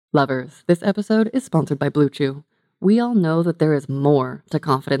Lovers, this episode is sponsored by Blue Chew. We all know that there is more to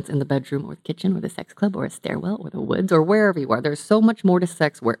confidence in the bedroom or the kitchen or the sex club or a stairwell or the woods or wherever you are. There's so much more to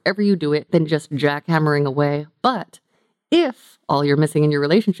sex wherever you do it than just jackhammering away. But if all you're missing in your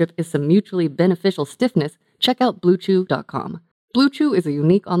relationship is some mutually beneficial stiffness, check out BlueChew.com. Blue Chew is a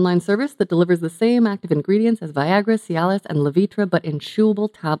unique online service that delivers the same active ingredients as Viagra, Cialis, and Levitra, but in chewable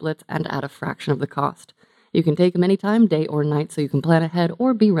tablets and at a fraction of the cost. You can take them anytime, day or night, so you can plan ahead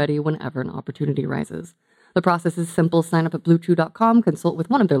or be ready whenever an opportunity arises. The process is simple. Sign up at BlueChew.com, consult with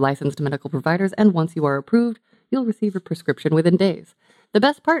one of their licensed medical providers, and once you are approved, you'll receive a prescription within days. The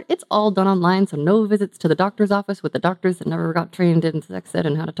best part, it's all done online, so no visits to the doctor's office with the doctors that never got trained in sex ed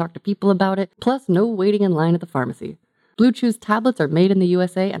and how to talk to people about it, plus no waiting in line at the pharmacy. Blue Chew's tablets are made in the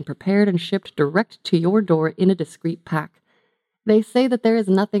USA and prepared and shipped direct to your door in a discreet pack. They say that there is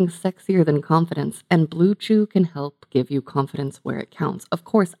nothing sexier than confidence, and Blue Chew can help give you confidence where it counts. Of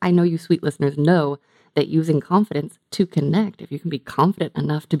course, I know you sweet listeners know that using confidence to connect, if you can be confident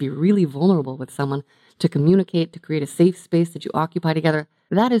enough to be really vulnerable with someone, to communicate, to create a safe space that you occupy together,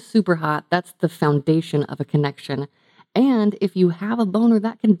 that is super hot. That's the foundation of a connection. And if you have a boner,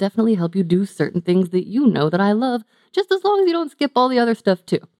 that can definitely help you do certain things that you know that I love, just as long as you don't skip all the other stuff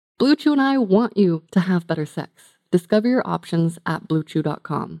too. Blue Chew and I want you to have better sex. Discover your options at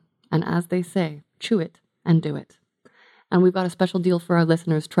BlueChew.com. And as they say, chew it and do it. And we've got a special deal for our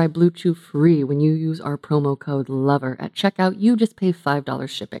listeners. Try Blue Chew free when you use our promo code LOVER. At checkout, you just pay $5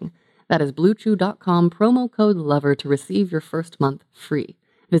 shipping. That is BlueChew.com, promo code LOVER to receive your first month free.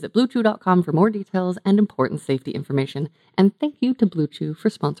 Visit BlueChew.com for more details and important safety information. And thank you to Blue Chew for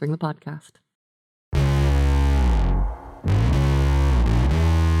sponsoring the podcast.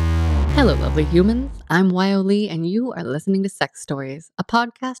 Hello, lovely humans. I'm Wyo Lee, and you are listening to Sex Stories, a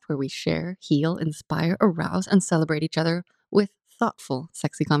podcast where we share, heal, inspire, arouse, and celebrate each other with thoughtful,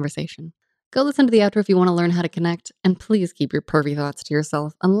 sexy conversation. Go listen to the outro if you want to learn how to connect, and please keep your pervy thoughts to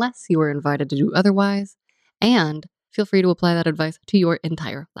yourself unless you are invited to do otherwise, and feel free to apply that advice to your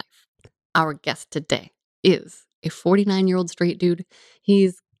entire life. Our guest today is a 49-year-old straight dude.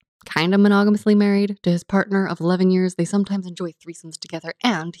 He's kind of monogamously married to his partner of 11 years. They sometimes enjoy threesomes together,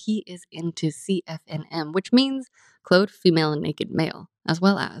 and he is into CFNM, which means clothed female and naked male, as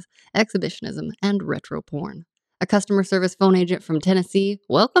well as exhibitionism and retro porn. A customer service phone agent from Tennessee.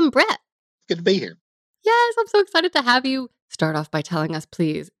 Welcome, Bret. Good to be here. Yes, I'm so excited to have you. Start off by telling us,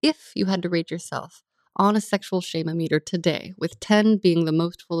 please, if you had to rate yourself on a sexual shame-o-meter today, with 10 being the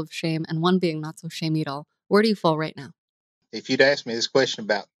most full of shame and 1 being not so shamey at all, where do you fall right now? If you'd asked me this question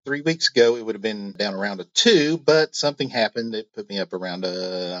about 3 weeks ago, it would have been down around a 2, but something happened that put me up around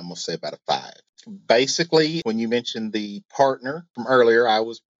I'm going to say about a 5. Basically, when you mentioned the partner from earlier, I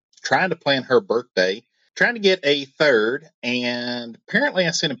was trying to plan her birthday, trying to get a third, and apparently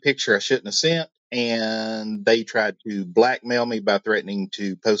I sent a picture I shouldn't have sent, and they tried to blackmail me by threatening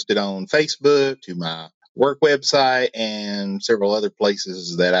to post it on Facebook, to my work website, and several other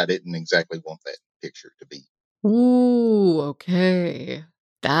places that I didn't exactly want that picture to be. Ooh, okay.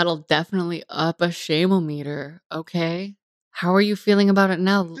 That'll definitely up a shame-o-meter. Okay. How are you feeling about it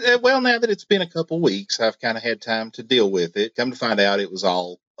now? Well, now that it's been a couple weeks, I've kind of had time to deal with it. Come to find out, it was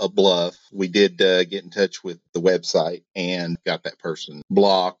all a bluff. We did get in touch with the website and got that person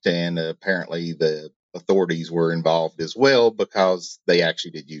blocked, and apparently the authorities were involved as well because they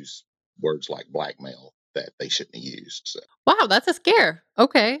actually did use words like blackmail that they shouldn't have used. So. Wow, that's a scare.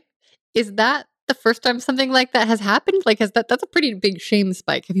 Okay. Is that the first time something like that has happened? Like, that's a pretty big shame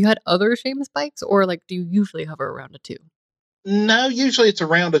spike. Have you had other shame spikes, or like, do you usually hover around a 2? No, usually it's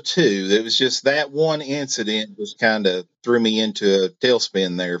around a 2. It was just that one incident just kind of threw me into a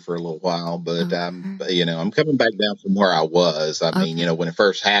tailspin there for a little while. But Okay. I'm coming back down from where I was. I mean, Okay. when it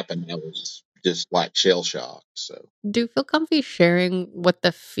first happened, I was just like shell shocked. So Do you feel comfy sharing what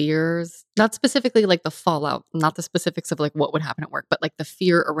the fears, not specifically like the fallout, not the specifics of like what would happen at work, but like the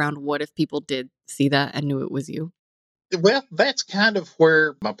fear around what if people did see that and knew it was you? well, that's kind of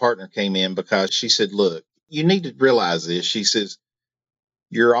where my partner came in because she said, "Look, you need to realize this." She says,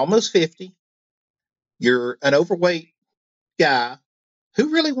 "You're almost 50. You're an overweight guy.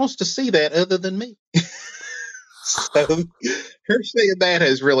 Who really wants to see that other than me?" So her saying that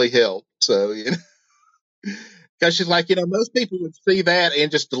has really helped. So, because she's like, most people would see that and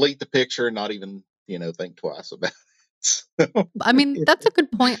just delete the picture and not even, think twice about it. So, I mean, that's a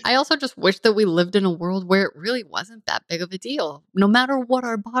good point. I also just wish that we lived in a world where it really wasn't that big of a deal, no matter what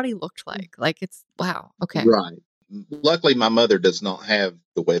our body looked like. Like, it's wow. Okay. right. luckily my mother does not have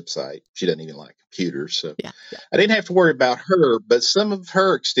the website. She doesn't even like computers, so Yeah, yeah. I didn't have to worry about her. But some of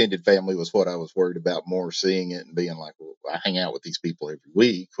her extended family was what I was worried about more, seeing it and being like, well, I hang out with these people every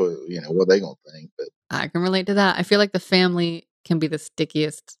week. Well, what are they gonna think? But I can relate to that. I feel like the family can be the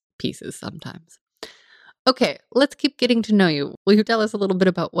stickiest pieces sometimes. Okay, let's keep getting to know you. Will you tell us a little bit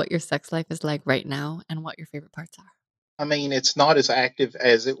about what your sex life is like right now and what your favorite parts are? I mean, it's not as active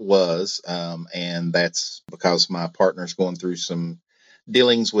as it was, and that's because my partner's going through some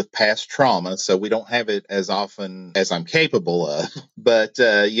dealings with past trauma, so we don't have it as often as I'm capable of. But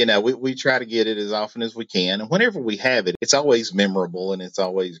we try to get it as often as we can, and whenever we have it, it's always memorable and it's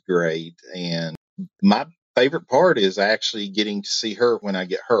always great. And my favorite part is actually getting to see her when I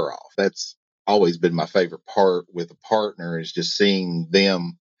get her off. That's always been my favorite part with a partner, is just seeing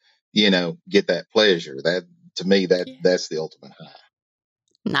them get that pleasure. That, to me, Yeah. that's the ultimate high.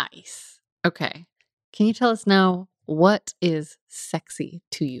 Nice. Okay. Can you tell us now what is sexy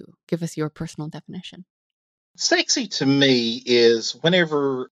to you? Give us your personal definition. Sexy to me is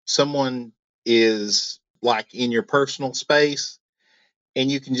whenever someone is like in your personal space and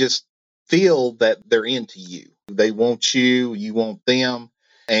you can just feel that they're into you. They want you, you want them.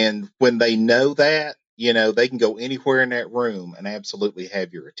 And when they know that, they can go anywhere in that room and absolutely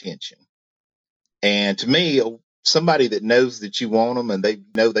have your attention. And to me, somebody that knows that you want them and they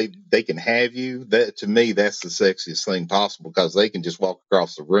know they can have you, that to me, that's the sexiest thing possible, because they can just walk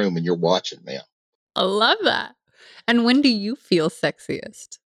across the room and you're watching them. I love that. And when do you feel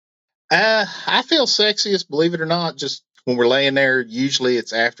sexiest? I feel sexiest, believe it or not, just when we're laying there. Usually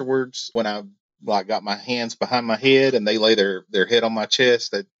it's afterwards when I like got my hands behind my head and they lay their head on my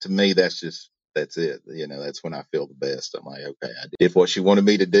chest. That, to me, that's it. That's when I feel the best. I'm like, okay, I did what she wanted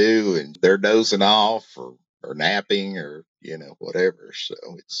me to do, and they're dozing off or napping or whatever. So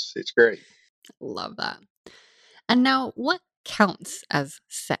it's great. Love that. And now, what counts as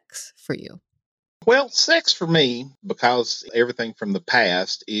sex for you? Well, sex for me, because everything from the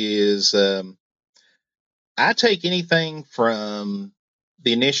past is, I take anything from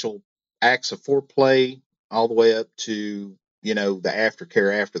the initial acts of foreplay all the way up to, the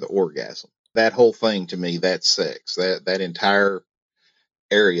aftercare after the orgasm. That whole thing, to me, that's sex. That entire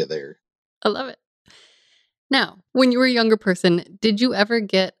area there. I love it. Now, when you were a younger person, did you ever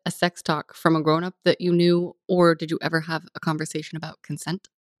get a sex talk from a grown up that you knew, or did you ever have a conversation about consent?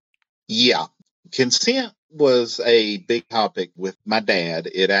 Yeah. Consent was a big topic with my dad.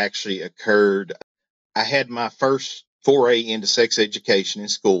 It actually occurred. I had my first foray into sex education in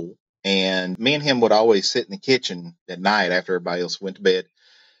school, and me and him would always sit in the kitchen at night after everybody else went to bed,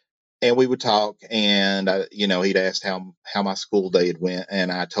 and we would talk. And he'd asked how my school day had went, and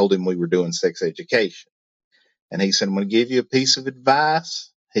I told him we were doing sex education. And he said, I'm going to give you a piece of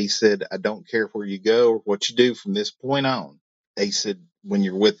advice. He said, I don't care where you go or what you do from this point on. He said, when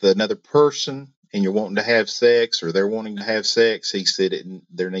you're with another person and you're wanting to have sex or they're wanting to have sex, he said,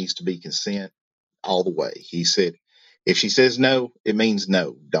 there needs to be consent all the way. He said, if she says no, it means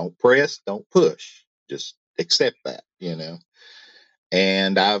no. Don't press, don't push. Just accept that.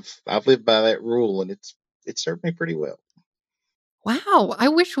 And I've lived by that rule, and it served me pretty well. Wow, I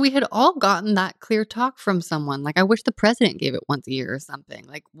wish we had all gotten that clear talk from someone. Like, I wish the president gave it once a year or something.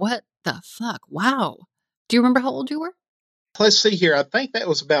 Like, what the fuck? Wow. Do you remember how old you were? Let's see here. I think that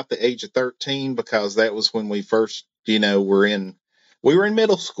was about the age of 13, because that was when we first, we were in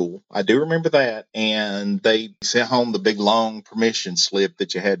middle school. I do remember that. And they sent home the big long permission slip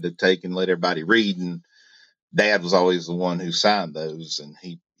that you had to take and let everybody read. And dad was always the one who signed those. And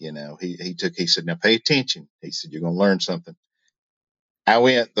he said, now pay attention. He said, you're going to learn something. I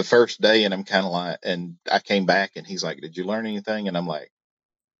went the first day and I'm kind of like, and I came back and he's like, did you learn anything? And I'm like,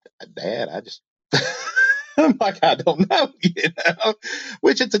 Dad, I just, I'm like, I don't know.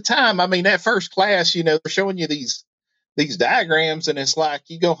 Which at the time, I mean, that first class, they're showing you these diagrams, and it's like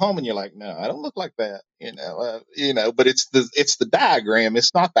you go home and you're like, no, I don't look like that, but it's the diagram,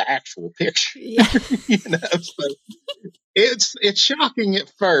 it's not the actual picture. Yeah. So it's shocking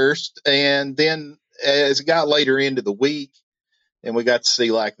at first, and then as it got later into the week and we got to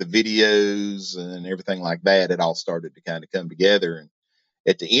see like the videos and everything like that, it all started to kind of come together. And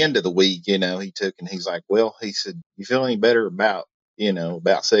at the end of the week, he took and he's like, well, he said, you feel any better about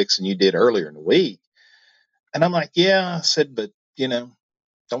sex than you did earlier in the week? And I'm like, yeah. I said, but,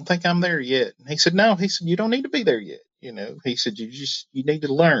 don't think I'm there yet. And he said, no, he said, you don't need to be there yet. He said, you need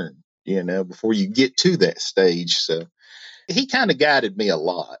to learn, before you get to that stage. So he kind of guided me a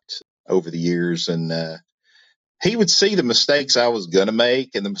lot over the years. And, he would see the mistakes I was going to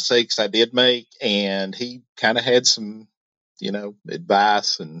make and the mistakes I did make. And he kind of had some,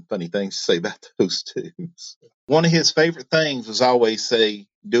 advice and funny things to say about those too. one of his favorite things was always say,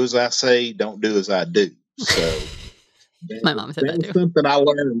 do as I say, don't do as I do. So My mom said that that was too. something I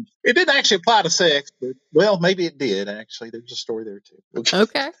learned. It didn't actually apply to sex, but well, maybe it did actually. There's a story there too. Okay.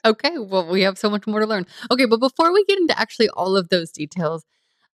 Okay. Okay. Well, we have so much more to learn. Okay. But before we get into actually all of those details,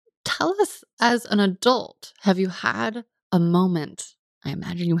 tell us as an adult, have you had a moment? I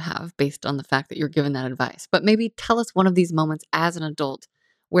imagine you have based on the fact that you're given that advice, but maybe tell us one of these moments as an adult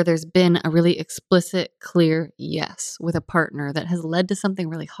where there's been a really explicit, clear yes with a partner that has led to something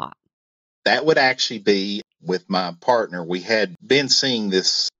really hot. That would actually be with my partner. We had been seeing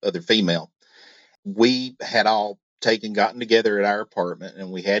this other female. We had all gotten together at our apartment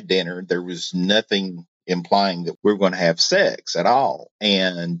and we had dinner. There was nothing implying that we were going to have sex at all.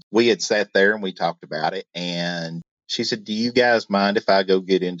 And we had sat there and we talked about it. And she said, do you guys mind if I go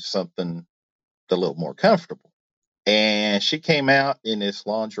get into something a little more comfortable? And she came out in this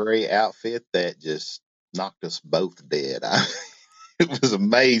lingerie outfit that just knocked us both dead. It was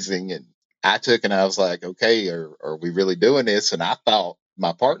amazing. And I took and I was like, okay, are we really doing this? And I thought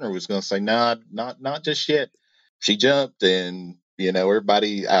my partner was going to say, no, not just yet. She jumped and,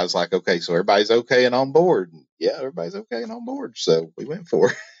 everybody, I was like, okay, so everybody's okay and on board. And yeah, everybody's okay and on board. So we went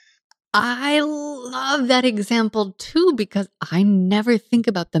for it. I love that example too because I never think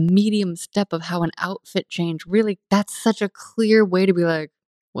about the medium step of how an outfit change really, that's such a clear way to be like,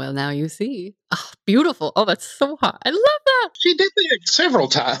 well, now you see. Ah, beautiful. Oh, that's so hot. I love She did that several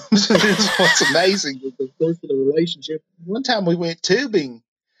times. This is what's amazing with the course of the relationship. One time we went tubing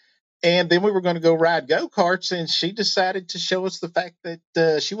and then we were going to go ride go karts, and she decided to show us the fact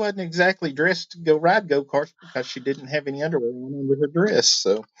that she wasn't exactly dressed to go ride go karts because she didn't have any underwear on under her dress.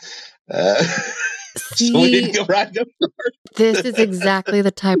 So, uh, that. so we didn't See, go ride go this is karts. exactly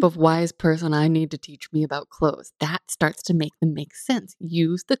the type of wise person I need to teach me about clothes. That starts to make them make sense.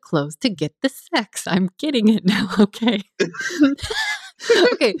 Use the clothes to get the sex. I'm getting it now. Okay.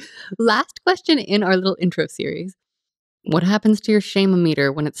 Okay. Last question in our little intro series. What happens to your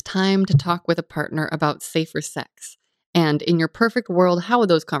shame-o-meter when it's time to talk with a partner about safer sex? And in your perfect world, how would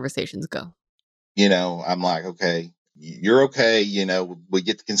those conversations go? I'm like, okay, you're okay. We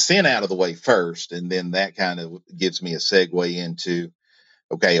get the consent out of the way first, and then that kind of gives me a segue into,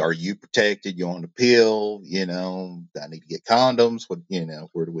 okay, are you protected? You on the pill? I need to get condoms.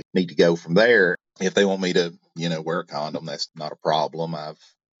 Where do we need to go from there? If they want me to, wear a condom, that's not a problem. I've,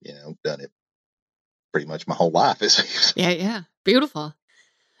 done it pretty much my whole life. Yeah, yeah. Beautiful.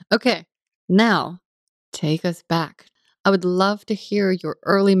 Okay. Now, take us back. I would love to hear your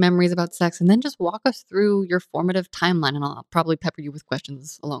early memories about sex and then just walk us through your formative timeline, and I'll probably pepper you with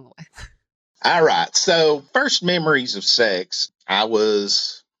questions along the way. All right. So, first memories of sex, I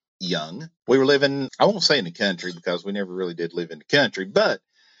was young. We were living, I won't say in the country because we never really did live in the country, but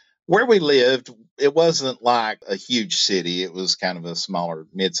where we lived, it wasn't like a huge city. It was kind of a smaller,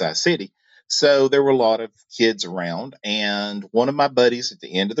 mid-sized city. So there were a lot of kids around, and one of my buddies at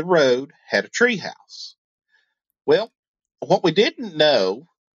the end of the road had a tree house. Well, what we didn't know,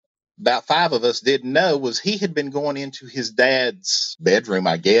 about five of us didn't know, was he had been going into his dad's bedroom,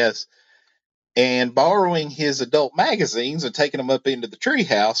 I guess, and borrowing his adult magazines and taking them up into the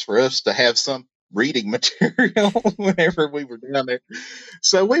treehouse for us to have some reading material whenever we were down there.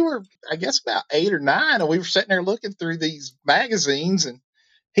 So we were, I guess, about 8 or 9, and we were sitting there looking through these magazines, and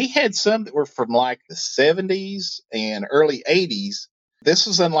he had some that were from like the 70s and early 80s. This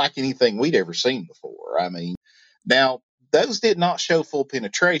was unlike anything we'd ever seen before. I mean, now those did not show full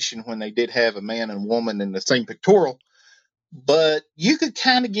penetration when they did have a man and woman in the same pictorial, but you could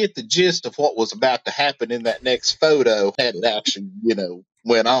kind of get the gist of what was about to happen in that next photo had it actually,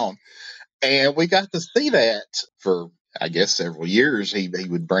 went on. And we got to see that for, I guess, several years. He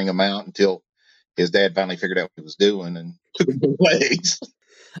would bring them out until his dad finally figured out what he was doing and took them away.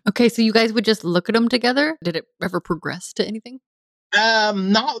 Okay, so you guys would just look at them together? Did it ever progress to anything?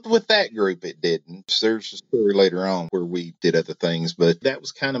 Not with that group, it didn't. There's a story later on where we did other things, but that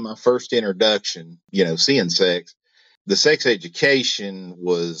was kind of my first introduction, seeing sex. The sex education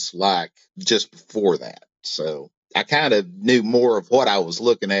was like just before that. So I kind of knew more of what I was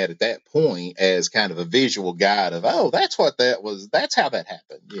looking at that point as kind of a visual guide of, oh, that's what that was. That's how that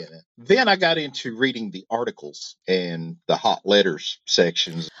happened. Then I got into reading the articles and the hot letters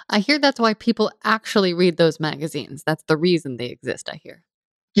sections. I hear that's why people actually read those magazines. That's the reason they exist, I hear.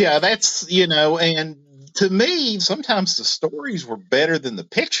 Yeah, that's, and to me, sometimes the stories were better than the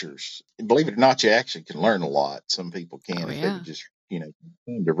pictures. And believe it or not, you actually can learn a lot. Some people Oh, can if they yeah. would just,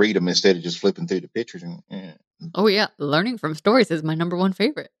 to read them instead of just flipping through the pictures. Oh, yeah. Learning from stories is my number one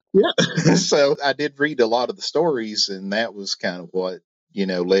favorite. Yeah. So I did read a lot of the stories, and that was kind of what,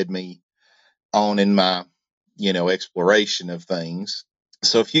 led me on in my, exploration of things.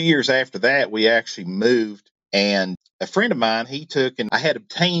 So a few years after that, we actually moved, and a friend of mine, he took, and I had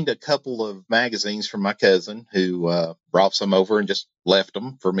obtained a couple of magazines from my cousin who brought some over and just left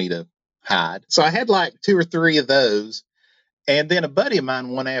them for me to hide. So I had like two or three of those. And then a buddy of mine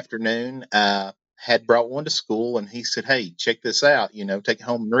one afternoon had brought one to school, and he said, "Hey, check this out, take it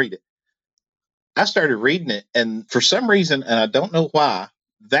home and read it." I started reading it, and for some reason, and I don't know why,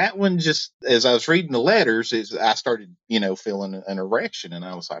 that one just, as I was reading the letters, I started, feeling an erection, and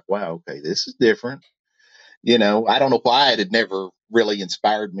I was like, "Wow, okay, this is different." I don't know why it had never really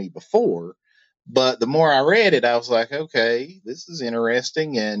inspired me before, but the more I read it, I was like, "Okay, this is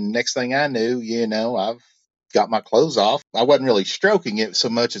interesting." And next thing I knew, I've got my clothes off. I wasn't really stroking it so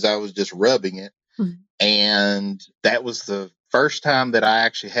much as I was just rubbing it, Mhm. and that was the first time that I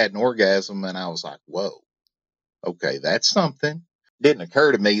actually had an orgasm, and I was like, "Whoa, okay, that's something." Didn't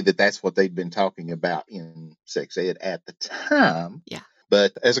occur to me that that's what they'd been talking about in sex ed at the time. Yeah.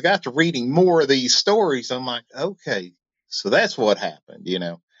 But as I got to reading more of these stories, I'm like, okay, so that's what happened.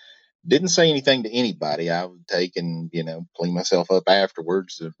 Didn't say anything to anybody. I would take and, clean myself up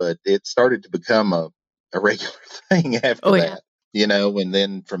afterwards, but it started to become a regular thing after Oh, yeah. that. And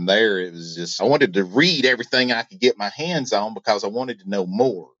then from there, it was just, I wanted to read everything I could get my hands on because I wanted to know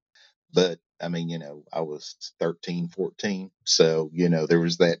more. But I mean, I was 13, 14. So, there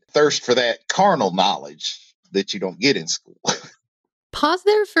was that thirst for that carnal knowledge that you don't get in school. Pause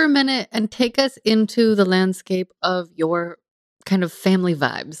there for a minute and take us into the landscape of your kind of family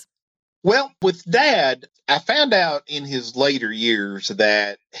vibes. Well, with dad, I found out in his later years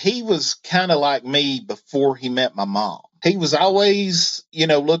that he was kind of like me before he met my mom. He was always,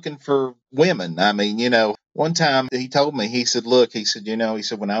 looking for women. I mean, one time he told me, he said, "Look," he said,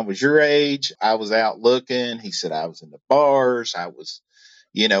 "when I was your age, I was out looking." He said, "I was in the bars. I was,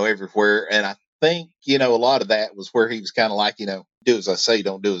 everywhere." And I think, a lot of that was where he was kind of like, do as I say,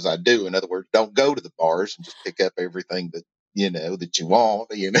 don't do as I do. In other words, don't go to the bars and just pick up everything that you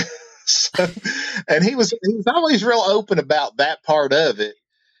want. So, and he was always real open about that part of it.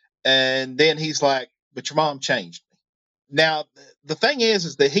 And then he's like, "But your mom changed me." Now, the thing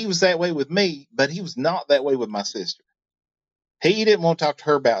is that he was that way with me, but he was not that way with my sister. He didn't want to talk to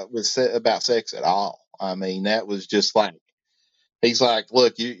her about sex at all. I mean, that was just like, he's like,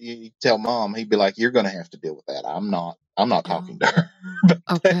 "Look, you tell mom." He'd be like, "You're going to have to deal with that. I'm not talking to her."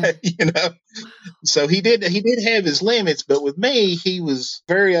 Oh, okay. So he did have his limits, but with me, he was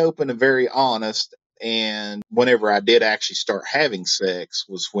very open and very honest. And whenever I did actually start having sex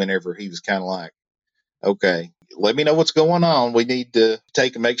was whenever he was kind of like, "Okay, let me know what's going on. We need to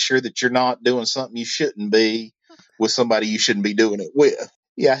take and make sure that you're not doing something you shouldn't be with somebody you shouldn't be doing it with."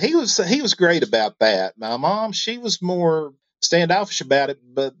 Yeah, he was great about that. My mom, she was more standoffish about it.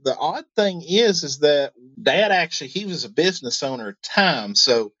 But the odd thing is that dad actually, he was a business owner at times,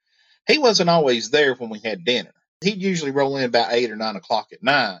 so he wasn't always there when we had dinner. He'd usually roll in about 8 or 9 o'clock at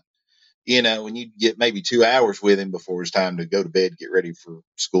night, and you'd get maybe 2 hours with him before it's time to go to bed, get ready for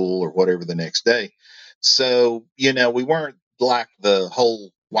school or whatever the next day. So, we weren't like the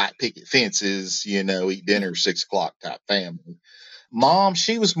whole white picket fences, eat Yeah. dinner 6 o'clock type family. Mom,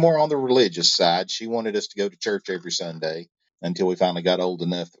 she was more on the religious side. She wanted us to go to church every Sunday until we finally got old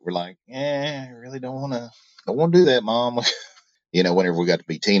enough that we're like, I really don't want to do that, Mom. Whenever we got to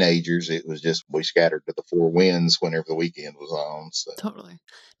be teenagers, it was just we scattered to the four winds whenever the weekend was on. So Totally.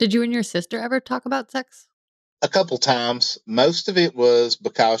 Did you and your sister ever talk about sex? a couple times, most of it was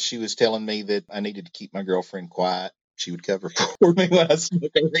because she was telling me that I needed to keep my girlfriend quiet. She would cover for me when I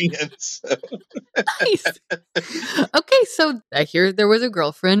snuck her in. So, Nice. Okay, so I hear there was a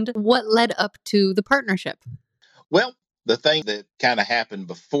girlfriend. What led up to the partnership? well, the thing that kind of happened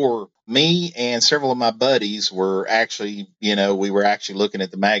before me and several of my buddies were actually, we were actually looking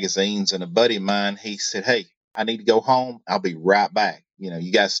at the magazines, and a buddy of mine, he said, "Hey, I need to go home. I'll be right back.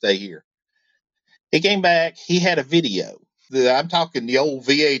 You guys stay here." He came back. He had a video. I'm talking the old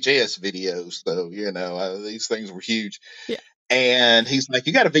VHS videos, though. These things were huge. Yeah. And he's like,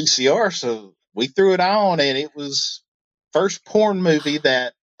 "You got a VCR?" So we threw it on, and it was first porn movie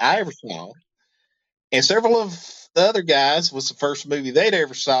that I ever saw. And several of the other guys was the first movie they'd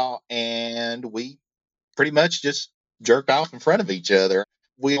ever saw, and we pretty much just jerked off in front of each other.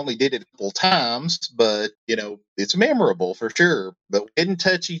 We only did it a couple times, but it's memorable for sure. But we didn't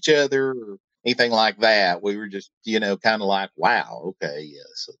touch each other or anything like that. We were just, kind of like, "Wow, okay, yeah,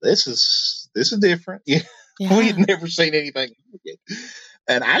 so this is different." We'd Yeah. never seen anything like it.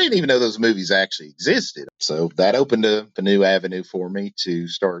 And I didn't even know those movies actually existed. So that opened up a new avenue for me to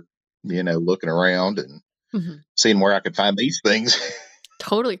start, looking around and Mhm. seeing where I could find these things.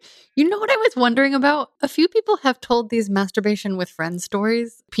 Totally. You know what I was wondering about? A few people have told these masturbation with friends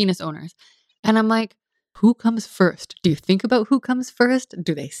stories, penis owners. And I'm like, who comes first? Do you think about who comes first?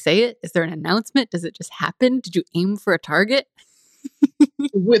 Do they say it? Is there an announcement? Does it just happen? Did you aim for a target?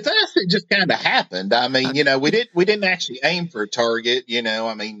 With us, it just kind of happened. I mean, Okay. we didn't actually aim for a target.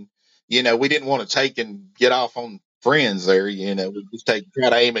 I mean, we didn't want to take and get off on friends there. We just try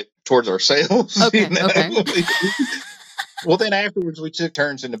to aim it towards ourselves. Okay. Okay. Well, then afterwards, we took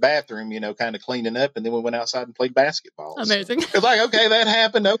turns in the bathroom, kind of cleaning up, and then we went outside and played basketball. So Amazing. it's like, okay, that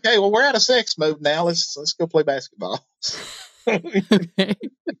happened. Okay, well, we're out of sex mode now. Let's go play basketball. Okay.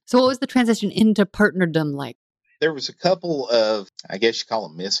 So what was the transition into partnerdom like? There was a couple of, I guess you call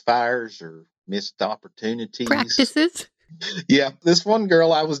them misfires or missed opportunities. Practices? Yeah, this one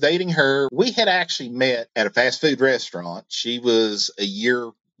girl, I was dating her. We had actually met at a fast food restaurant. She was a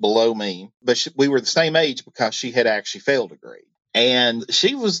year below me, but we were the same age because she had actually failed a grade. And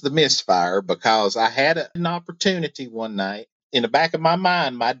she was the misfire because I had an opportunity one night. In the back of my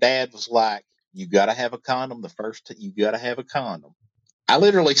mind, my dad was like, you got to have a condom. You got to have a condom. I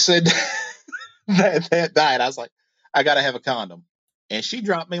literally said that night, I was like, I got to have a condom. And she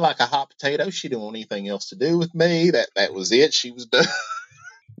dropped me like a hot potato. She didn't want anything else to do with me. That was it. She was done.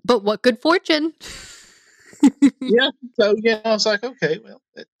 But what good fortune. Yeah. So, I was like, okay, well,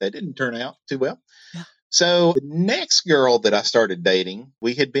 that didn't turn out too well. Yeah. So the next girl that I started dating,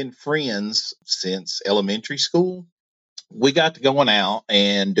 we had been friends since elementary school. We got to going out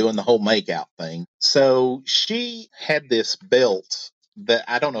and doing the whole makeout thing. So she had this belt that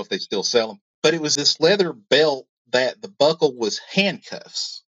I don't know if they still sell them, but it was this leather belt that the buckle was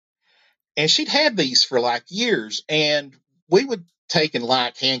handcuffs. And she'd had these for like years. And we would take and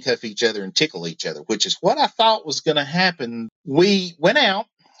like handcuff each other and tickle each other, which is what I thought was going to happen. We went out,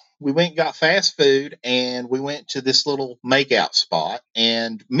 we went and got fast food, and we went to this little makeout spot.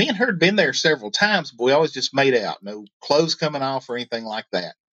 And me and her had been there several times, but we always just made out, no clothes coming off or anything like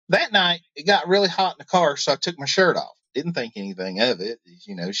that. That night, it got really hot in the car, so I took my shirt off. Didn't think anything of it.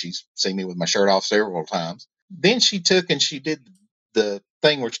 She's seen me with my shirt off several times. Then she took and she did the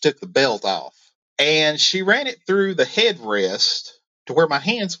thing where she took the belt off. And she ran it through the headrest to where my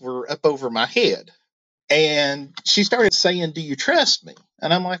hands were up over my head. And she started saying, do you trust me?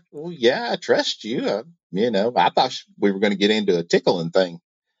 And I'm like, well, yeah, I trust you. I thought we were going to get into a tickling thing.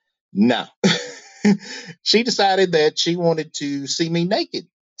 No. She decided that she wanted to see me naked.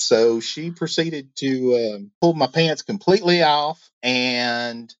 So she proceeded to pull my pants completely off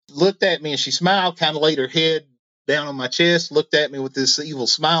and looked at me, and she smiled, kind of laid her head down on my chest, looked at me with this evil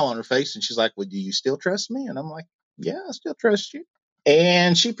smile on her face. And she's like, well, do you still trust me? And I'm like, yeah, I still trust you.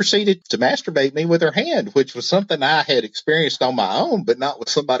 And she proceeded to masturbate me with her hand, which was something I had experienced on my own, but not with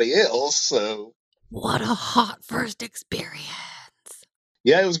somebody else. So, What a hot first experience.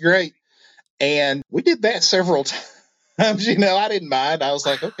 yeah, it was great. And we did that several times. I didn't mind. I was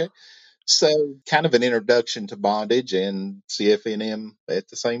like, okay. So, kind of an introduction to bondage and CFNM at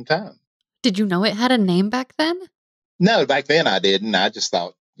the same time. Did you know it had a name back then? No, back then I didn't. I just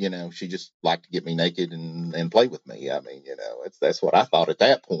thought, she just liked to get me naked and play with me. I mean, that's what I thought at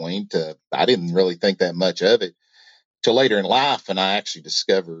that point. I didn't really think that much of it till later in life, and I actually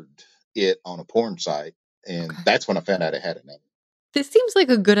discovered it on a porn site, and that's when I found out it had a name. This seems like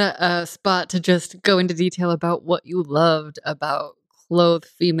a good spot to just go into detail about what you loved about clothed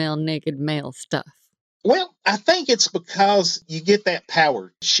female, naked male stuff. Well, I think it's because you get that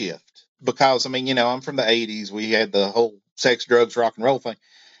power shift. Because, I mean, I'm from the 80s. We had the whole sex, drugs, rock and roll thing.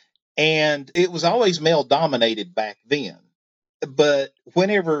 And it was always male dominated back then. But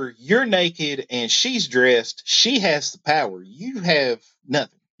whenever you're naked and she's dressed, she has the power. You have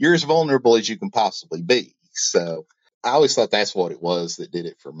nothing. You're as vulnerable as you can possibly be. So I always thought that's what it was that did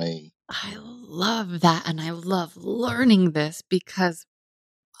it for me. I love that. And I love learning this because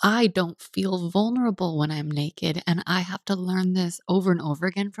I don't feel vulnerable when I'm naked. And I have to learn this over and over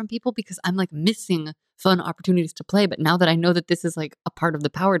again from people because I'm like missing fun opportunities to play. But now that I know that this is like a part of the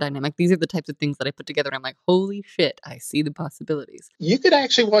power dynamic, these are the types of things that I put together. And I'm like, holy shit, I see the possibilities. You could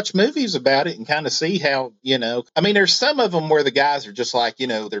actually watch movies about it and kind of see how, I mean, there's some of them where the guys are just like,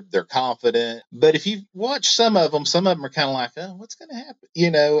 they're confident. But if you watch some of them are kind of like, oh, what's going to happen?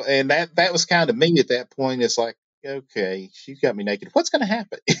 And that was kind of me at that point. It's like, okay, she's got me naked. What's going to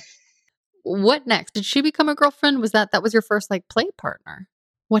happen? What next? Did she become a girlfriend? That was your first like play partner?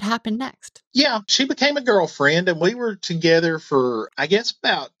 What happened next? Yeah, she became a girlfriend, and we were together for, I guess,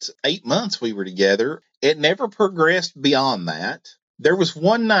 about 8 months we were together. It never progressed beyond that. There was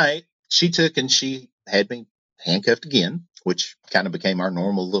one night she took and she had me handcuffed again, which kind of became our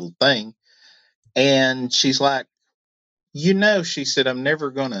normal little thing. And she's like, she said, I'm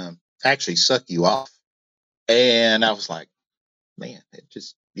never going to actually suck you off. And I was like, man, it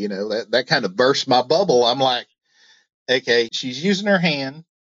just, that kind of burst my bubble. I'm like, okay, she's using her hand,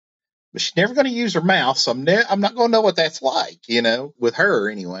 but she's never going to use her mouth. So I'm not going to know what that's like, with her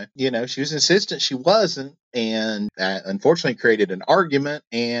anyway. She was insistent she wasn't. And that unfortunately created an argument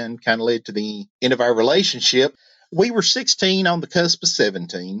and kind of led to the end of our relationship. We were 16 on the cusp of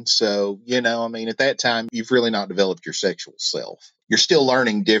 17. So, at that time, you've really not developed your sexual self. You're still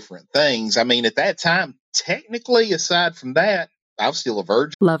learning different things. At that time, technically, aside from that, I was still a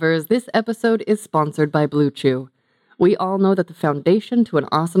virgin. Lovers, this episode is sponsored by Blue Chew. We all know that the foundation to an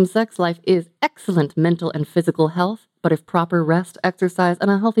awesome sex life is excellent mental and physical health, but if proper rest, exercise,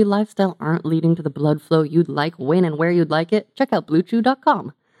 and a healthy lifestyle aren't leading to the blood flow you'd like when and where you'd like it, check out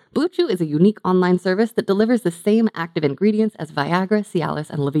BlueChew.com. Blue Chew is a unique online service that delivers the same active ingredients as Viagra, Cialis,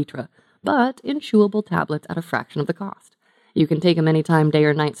 and Levitra, but in chewable tablets at a fraction of the cost. You can take them anytime, day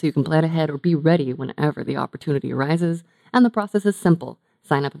or night, so you can plan ahead or be ready whenever the opportunity arises. And the process is simple.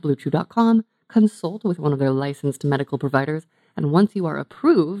 Sign up at BlueChew.com, consult with one of their licensed medical providers, and once you are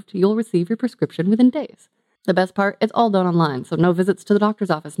approved, you'll receive your prescription within days. The best part, it's all done online, so no visits to the doctor's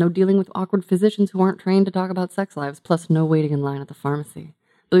office, no dealing with awkward physicians who aren't trained to talk about sex lives, plus no waiting in line at the pharmacy.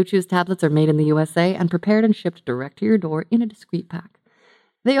 Blue Chew's tablets are made in the USA and prepared and shipped direct to your door in a discreet pack.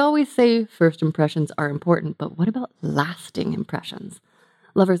 They always say first impressions are important, but what about lasting impressions?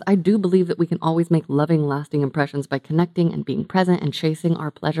 Lovers, I do believe that we can always make loving, lasting impressions by connecting and being present and chasing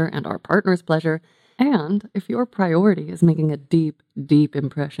our pleasure and our partner's pleasure. And if your priority is making a deep, deep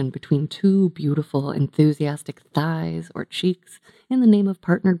impression between two beautiful, enthusiastic thighs or cheeks in the name of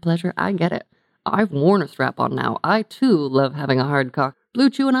partnered pleasure, I get it. I've worn a strap-on now. I, too, love having a hard cock. Blue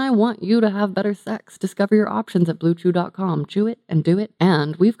Chew and I want you to have better sex. Discover your options at BlueChew.com. Chew it and do it.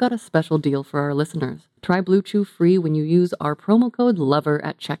 And we've got a special deal for our listeners. Try Blue Chew free when you use our promo code LOVER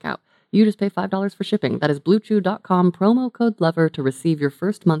at checkout. You just pay $5 for shipping. That is BlueChew.com, promo code LOVER to receive your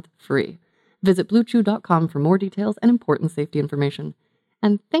first month free. Visit BlueChew.com for more details and important safety information.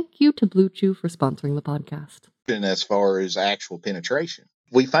 And thank you to Blue Chew for sponsoring the podcast. And as far as actual penetration,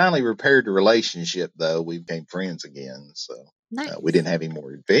 we finally repaired the relationship, though. We became friends again. So Nice. We didn't have any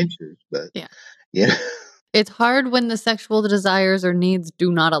more adventures, but Yeah. yeah. It's hard when the sexual desires or needs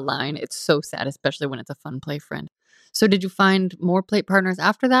do not align. It's so sad, especially when it's a fun play friend. So did you find more plate partners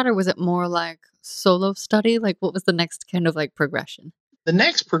after that, or was it more like solo study? Like, what was the next kind of like progression? The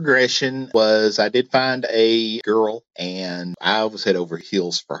next progression was I did find a girl and I was head over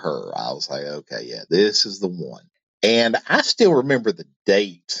heels for her. I was like, okay, yeah, this is the one. And I still remember the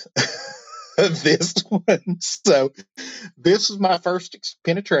date of this one. So this was my first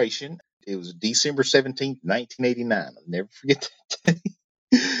penetration. It was December 17th, 1989. I'll never forget that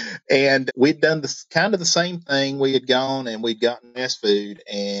day. And we'd done this kind of the same thing. We had gone and we'd gotten fast food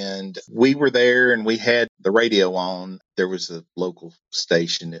and we were there and we had the radio on. There was a local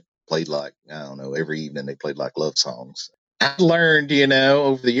station that played like, I don't know, every evening they played like love songs. I learned,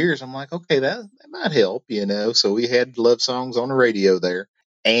 over the years, I'm like, okay, that might help, So we had love songs on the radio there.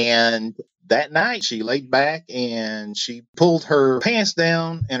 And that night she laid back and she pulled her pants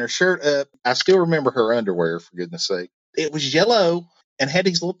down and her shirt up. I still remember her underwear, for goodness sake. It was yellow and had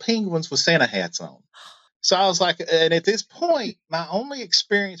these little penguins with Santa hats on. So I was like, and at this point, my only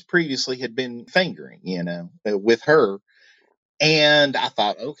experience previously had been fingering, with her. And I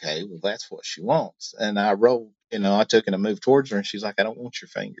thought, okay, well, that's what she wants. And I rolled, I took and I moved towards her and she's like, I don't want your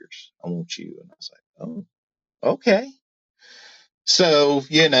fingers. I want you. And I was like, oh, okay. So,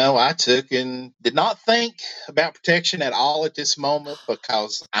 I took and did not think about protection at all at this moment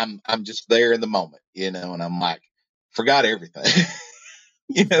because I'm just there in the moment, and I'm like, forgot everything.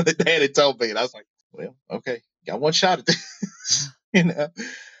 That dad had told me, and I was like, well, okay, got one shot at this.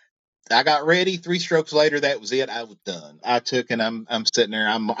 I got ready. 3 strokes later, that was it. I was done. I took and I'm sitting there.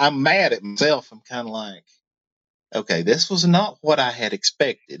 I'm mad at myself. I'm kind of like, okay, this was not what I had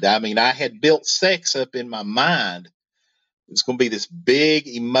expected. I mean, I had built sex up in my mind. It's going to be this big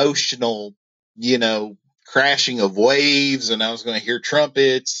emotional, crashing of waves, and I was going to hear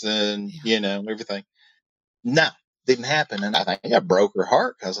trumpets and everything. No, didn't happen, and I think I broke her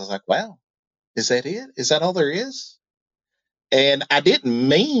heart because I was like, wow. Is that it? Is that all there is? And I didn't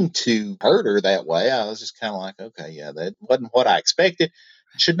mean to hurt her that way. I was just kind of like, okay, yeah, that wasn't what I expected.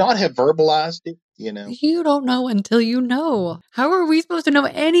 Should not have verbalized it, You don't know until you know. How are we supposed to know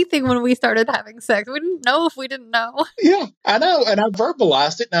anything when we started having sex? We didn't know if we didn't know. Yeah, I know. And I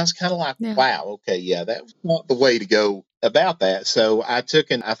verbalized it and I was kind of like, Yeah. wow, okay, yeah, that was not the way to go about that. So I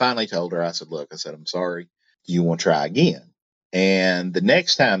took and I finally told her, I said, look, I'm sorry. Do you want to try again? And the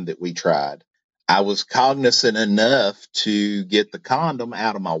next time that we tried, I was cognizant enough to get the condom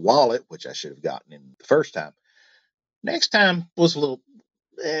out of my wallet, which I should have gotten in the first time. Next time was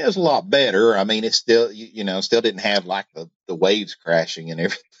it was a lot better. I mean, it still, still didn't have like the waves crashing and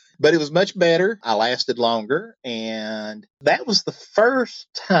everything, but it was much better. I lasted longer. And that was the first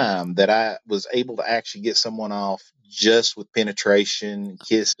time that I was able to actually get someone off just with penetration,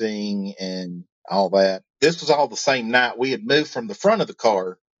 kissing, and all that. This was all the same night. We had moved from the front of the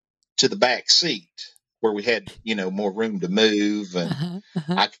car to the back seat where we had, more room to move, and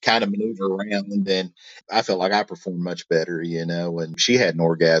I could kind of maneuver around, and I felt like I performed much better, and she had an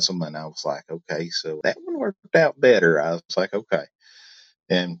orgasm, and I was like, okay, so that one worked out better. I was like, okay.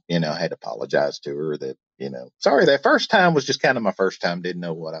 And, I had to apologize to her that, sorry, that first time was just kind of my first time, didn't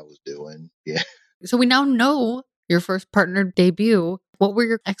know what I was doing. Yeah. So we now know your first partner debut. What were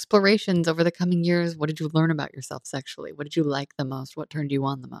your explorations over the coming years? What did you learn about yourself sexually? What did you like the most? What turned you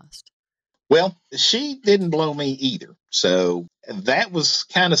on the most? Well, she didn't blow me either. So that was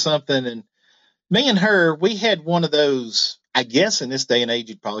kind of something. And me and her, we had one of those, I guess in this day and age,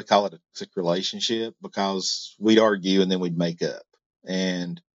 you'd probably call it a toxic relationship, because we'd argue and then we'd make up.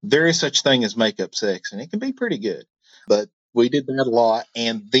 And there is such thing as makeup sex, and it can be pretty good. But we did that a lot.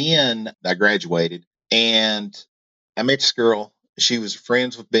 And then I graduated and I met this girl. She was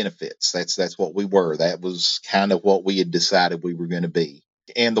friends with benefits. That's what we were. That was kind of what we had decided we were going to be.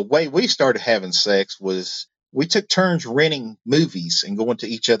 And the way we started having sex was we took turns renting movies and going to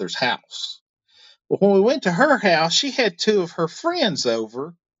each other's house. Well, when we went to her house, she had two of her friends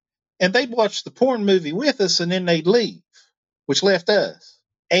over, and they'd watch the porn movie with us, and then they'd leave, which left us.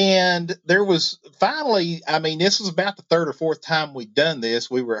 And there was finally, I mean, this was about the third or fourth time we'd done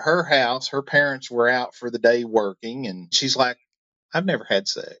this. We were at her house. Her parents were out for the day working, and she's like, I've never had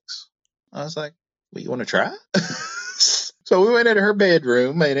sex. I was like, well, you want to try? So we went into her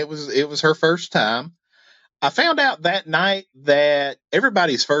bedroom, and it was her first time. I found out that night that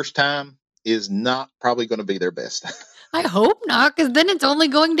everybody's first time is not probably going to be their best. I hope not, because then it's only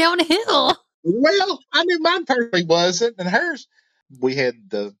going downhill. Well, I knew mine personally wasn't, and hers. We had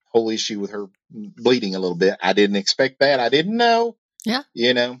the whole issue with her bleeding a little bit. I didn't expect that. I didn't know. Yeah.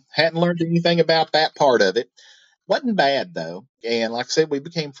 Hadn't learned anything about that part of it. Wasn't bad though. And like I said, we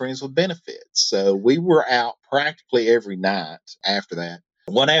became friends with benefits. So we were out practically every night after that.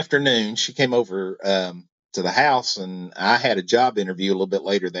 One afternoon, she came over to the house, and I had a job interview a little bit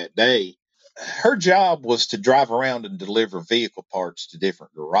later that day. Her job was to drive around and deliver vehicle parts to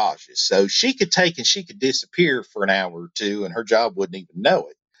different garages. So she could take and she could disappear for an hour or two, and her job wouldn't even know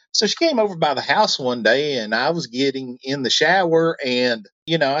it. So she came over by the house one day, and I was getting in the shower, and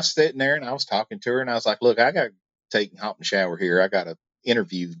I was sitting there and I was talking to her, and I was like, look, I got to take and hop in the shower here. I got an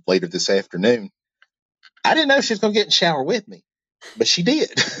interview later this afternoon. I didn't know she was going to get in the shower with me, but she did.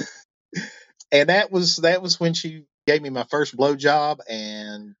 And that was when she gave me my first blowjob,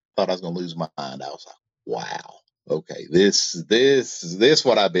 and thought I was going to lose my mind. I was like, wow, okay, this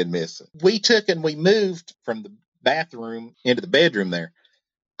what I've been missing. We took and we moved from the bathroom into the bedroom there.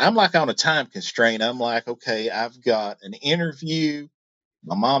 I'm like on a time constraint. I'm like, okay, I've got an interview.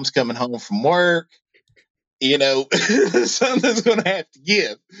 My mom's coming home from work. Something's going to have to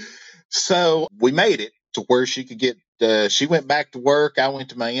give. So we made it to where she could get, she went back to work. I went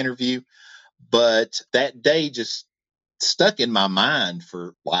to my interview, but that day just stuck in my mind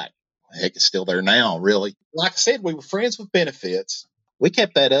for like, heck, it's still there now, really. Like I said, we were friends with benefits. We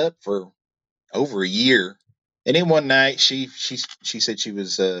kept that up for over a year. And then one night she said she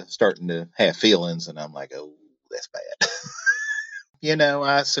was starting to have feelings, and I'm like, oh, that's bad.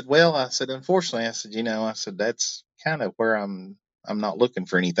 I said, unfortunately, I said, that's kind of where I'm not looking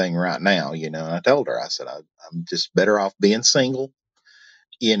for anything right now, and I told her, I said, I'm just better off being single,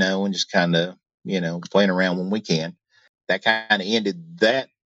 and just kind of, playing around when we can. That kind of ended that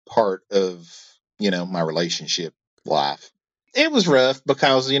part of, my relationship life. It was rough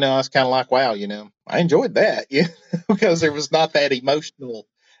because, I was kind of like, wow, I enjoyed that, because there was not that emotional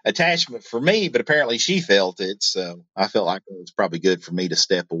attachment for me, but apparently she felt it. So I felt like it was probably good for me to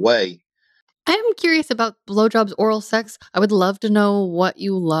step away. I am curious about blowjobs, oral sex. I would love to know what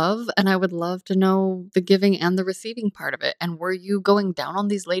you love, and I would love to know the giving and the receiving part of it. And were you going down on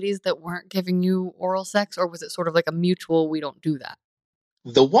these ladies that weren't giving you oral sex, or was it sort of like a mutual, we don't do that?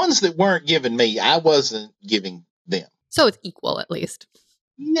 The ones that weren't giving me, I wasn't giving them. So it's equal at least.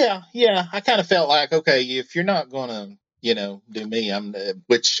 Yeah. I kind of felt like, okay, if you're not going to, do me,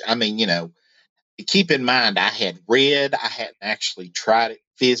 which I mean, keep in mind, I had read, I hadn't actually tried it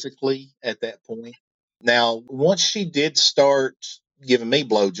physically at that point. Now, once she did start giving me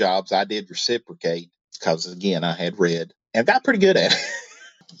blowjobs, I did reciprocate because, again, I had read and got pretty good at it.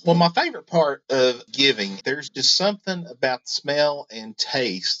 Well, my favorite part of giving, there's just something about smell and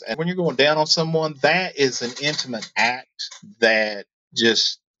taste. And when you're going down on someone, that is an intimate act that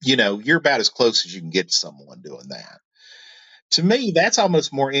just, you're about as close as you can get to someone doing that. To me, that's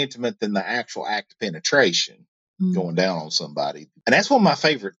almost more intimate than the actual act of penetration, Mm. going down on somebody. And that's one of my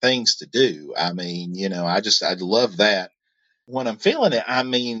favorite things to do. I mean, I love that. When I'm feeling it, I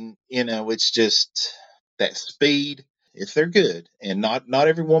mean, it's just that speed. If they're good, and not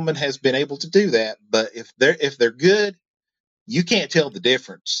every woman has been able to do that, but if they're good, you can't tell the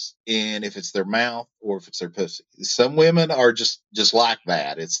difference in if it's their mouth or if it's their pussy. Some women are just like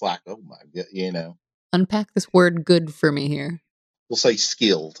that. It's like, oh my god. Unpack this word "good" for me here. We'll say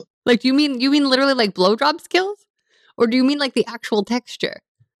skilled. Like, do you mean literally like blowjob skills, or do you mean like the actual texture?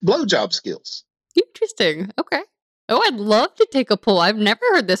 Blowjob skills. Interesting. Okay. Oh, I'd love to take a pull. I've never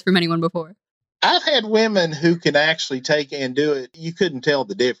heard this from anyone before. I've had women who can actually take and do it. You couldn't tell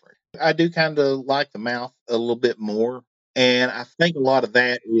the difference. I do kind of like the mouth a little bit more. And I think a lot of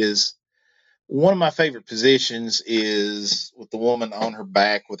that is one of my favorite positions is with the woman on her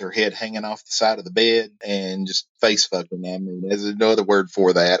back with her head hanging off the side of the bed and just face fucking. I mean, there's no other word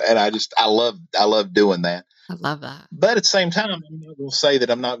for that. And I love doing that. I love that. But at the same time, I'm not going to say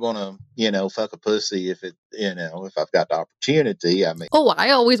that I'm not going to, fuck a pussy if I've got the opportunity. I mean, Oh,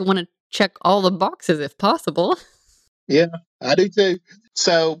 I always want to check all the boxes if possible. yeah, I do too.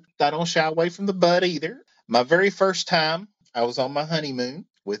 So I don't shy away from the butt either. My very first time, I was on my honeymoon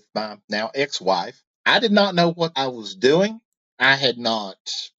with my now ex-wife. I did not know what I was doing. I had not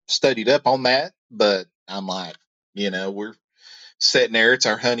studied up on that, but I'm like, we're sitting there. It's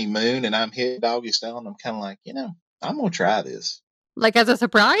our honeymoon, and I'm hitting doggy style, and I'm kind of like, I'm gonna try this. Like as a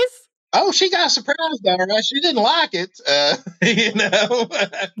surprise? Oh, she got surprised, all right. She didn't like it, you know.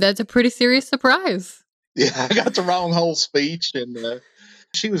 That's a pretty serious surprise. Yeah, I got the wrong whole speech, and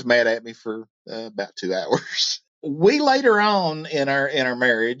she was mad at me for about 2 hours. We later on in our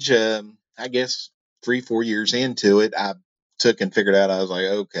marriage, I guess 3-4 years into it, I took and figured out I was like,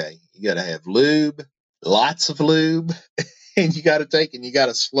 okay, you got to have lube, lots of lube, and you got to take and you got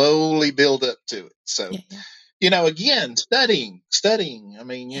to slowly build up to it. So, again, studying. I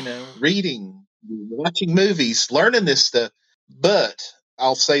mean, reading, watching movies, learning this stuff. But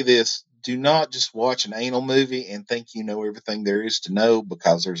I'll say this: do not just watch an anal movie and think you know everything there is to know,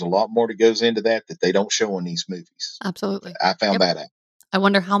 because there's a lot more that goes into that they don't show in these movies. Absolutely. I found Yep. that out. I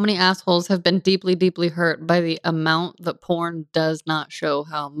wonder how many assholes have been deeply, deeply hurt by the amount that porn does not show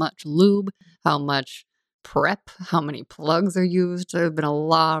how much lube, how much prep, how many plugs are used. There have been a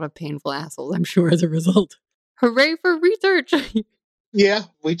lot of painful assholes, I'm sure, as a result. Hooray for research! Yeah,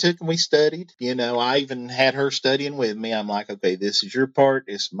 we took and we studied. I even had her studying with me. I'm like, okay, this is your part,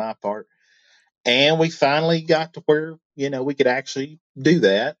 this is my part. And we finally got to where, we could actually do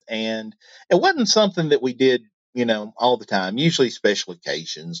that. And it wasn't something that we did, all the time. Usually special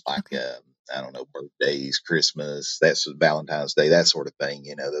occasions like, Okay. I don't know, birthdays, Christmas, that's Valentine's Day, that sort of thing.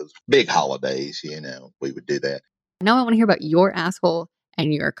 Those big holidays, we would do that. Now I want to hear about your asshole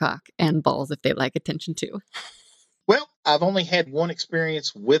and your cock and balls if they like attention too. Well, I've only had one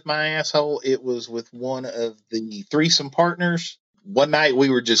experience with my asshole. It was with one of the threesome partners. One night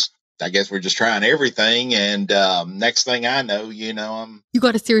I guess we're just trying everything. And next thing I know, I'm. You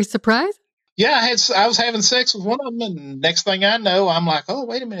got a serious surprise? Yeah, I was having sex with one of them, and next thing I know, I'm like, oh,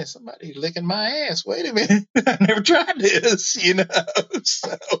 wait a minute, somebody's licking my ass. Wait a minute, I never tried this, So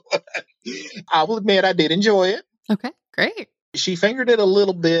I will admit I did enjoy it. Okay, great. She fingered it a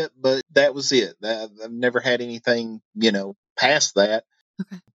little bit, but that was it. I've never had anything, past that.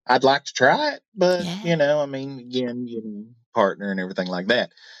 Okay. I'd like to try it, but Yeah. I mean, again, partner and everything like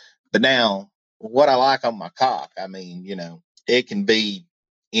that. But now, what I like on my cock, I mean, it can be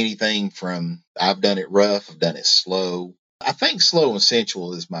anything from I've done it rough, I've done it slow. I think slow and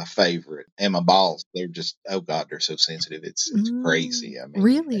sensual is my favorite. And my balls, they're just, oh God, they're so sensitive. It's crazy. I mean, you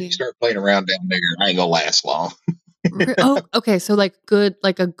Really? start playing around down there, I ain't gonna last long. Oh, okay. So like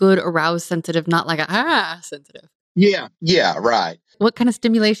a good aroused sensitive, not like a sensitive. Yeah, right. What kind of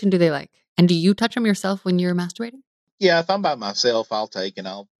stimulation do they like? And do you touch them yourself when you're masturbating? Yeah, if I'm by myself, I'll take and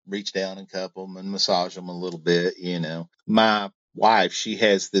I'll reach down and cup them and massage them a little bit. My wife, she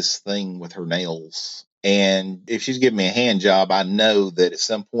has this thing with her nails. And if she's giving me a hand job, I know that at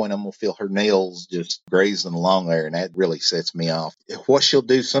some point I'm going to feel her nails just grazing along there. And that really sets me off. What she'll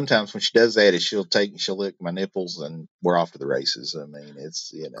do sometimes when she does that is she'll take and she'll lick my nipples and we're off to the races. I mean,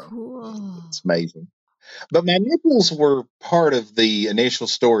 it's, Cool. it's amazing. But my nipples were part of the initial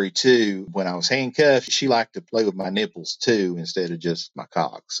story too. When I was handcuffed, she liked to play with my nipples too instead of just my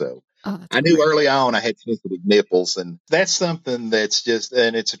cock. So Oh, that's I knew great. early on I had sensitive nipples, and that's something that's just,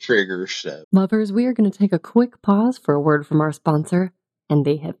 and it's a trigger. So Lovers, we are going to take a quick pause for a word from our sponsor, and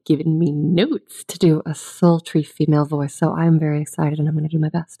they have given me notes to do a sultry female voice, so I am very excited and I'm going to do my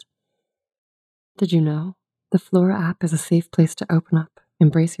best. Did you know the Flora app is a safe place to open up,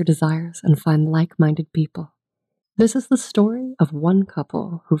 embrace your desires, and find like-minded people? This is the story of one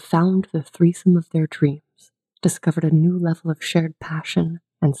couple who found the threesome of their dreams, discovered a new level of shared passion,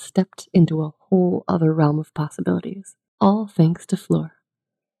 and stepped into a whole other realm of possibilities, all thanks to Flora.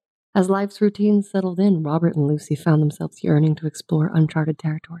 As life's routines settled in, Robert and Lucy found themselves yearning to explore uncharted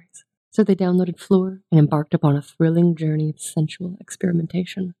territories. So they downloaded Fleur and embarked upon a thrilling journey of sensual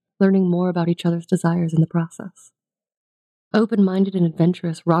experimentation, learning more about each other's desires in the process. Open-minded and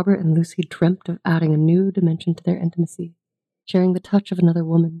adventurous, Robert and Lucy dreamt of adding a new dimension to their intimacy, sharing the touch of another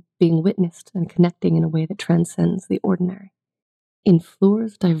woman, being witnessed and connecting in a way that transcends the ordinary. In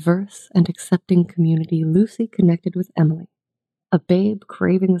Fleur's diverse and accepting community, Lucy connected with Emily, a babe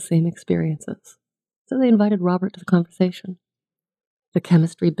craving the same experiences. So they invited Robert to the conversation. The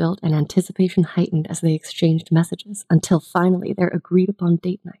chemistry built and anticipation heightened as they exchanged messages until finally their agreed-upon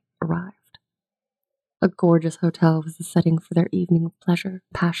date night arrived. A gorgeous hotel was the setting for their evening of pleasure,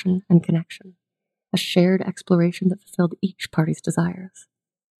 passion, and connection, a shared exploration that fulfilled each party's desires.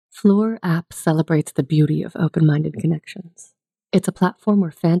 Fleur app celebrates the beauty of open-minded connections. It's a platform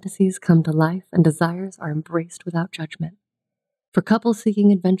where fantasies come to life and desires are embraced without judgment. For couples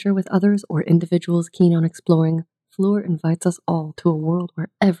seeking adventure with others or individuals keen on exploring, Fleur invites us all to a world where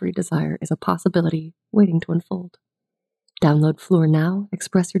every desire is a possibility waiting to unfold. Download Fleur now,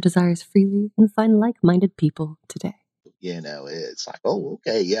 express your desires freely, and find like-minded people today. it's like, oh,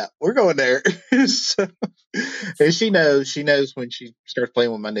 okay, yeah, we're going there. So, and she knows when she starts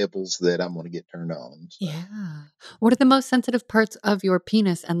playing with my nipples that I'm going to get turned on. So. Yeah. What are the most sensitive parts of your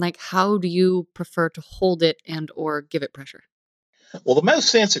penis, and like how do you prefer to hold it and or give it pressure? Well, the most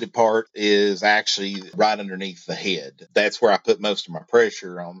sensitive part is actually right underneath the head. That's where I put most of my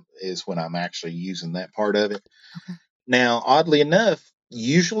pressure on, is when I'm actually using that part of it. Okay. Now, oddly enough,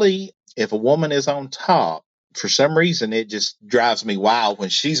 usually if a woman is on top, for some reason, it just drives me wild when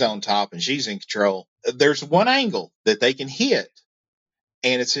she's on top and she's in control. There's one angle that they can hit,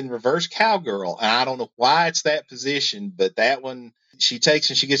 and it's in reverse cowgirl. And I don't know why it's that position, but that one, she takes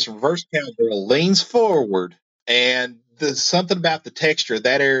and she gets reverse cowgirl, leans forward, and there's something about the texture of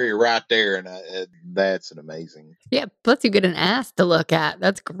that area right there, and that's an amazing. Yeah, plus you get an ass to look at.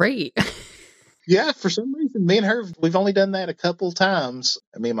 That's great. Yeah, for some reason, me and her, we've only done that a couple times.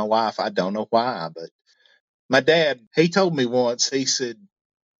 Me and my wife, I don't know why, but my dad, he told me once, he said,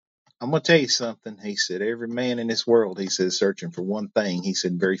 I'm going to tell you something. He said, every man in this world, he says, searching for one thing. He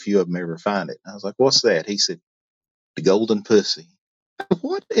said, very few of them ever find it. I was like, what's that? He said, the golden pussy.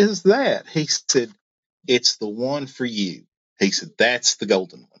 What is that? He said, it's the one for you. He said, that's the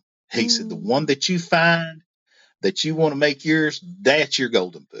golden one. He said, the one that you find that you want to make yours, that's your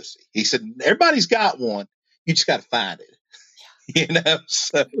golden pussy. He said, everybody's got one. You just got to find it.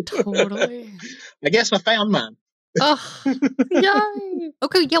 So Totally. I guess I found mine. Oh, yay.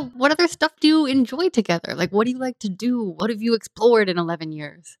 Okay, yeah. What other stuff do you enjoy together? Like, what do you like to do? What have you explored in 11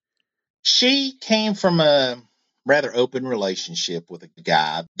 years? She came from a rather open relationship with a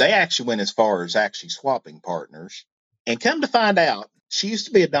guy. They actually went as far as actually swapping partners. And come to find out, she used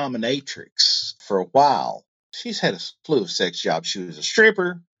to be a dominatrix for a while. She's had a slew of sex jobs. She was a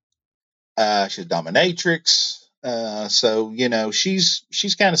stripper. She's a dominatrix.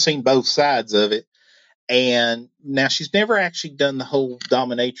 She's kind of seen both sides of it. And now she's never actually done the whole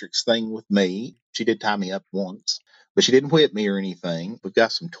dominatrix thing with me. She did tie me up once, but she didn't whip me or anything. We've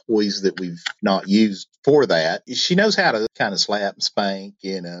got some toys that we've not used for that. She knows how to kind of slap and spank,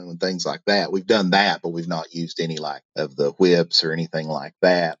 and things like that. We've done that, but we've not used any like of the whips or anything like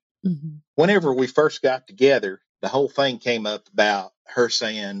that. Mm-hmm. Whenever we first got together, the whole thing came up about her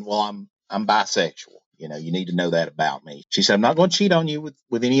saying, well, I'm bisexual. You need to know that about me. She said, I'm not going to cheat on you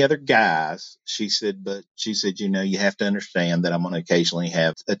with any other guys. She said, you have to understand that I'm going to occasionally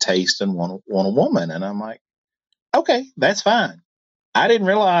have a taste and want a woman. And I'm like, okay, that's fine. I didn't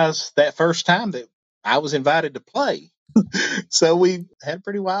realize that first time that I was invited to play. So we had a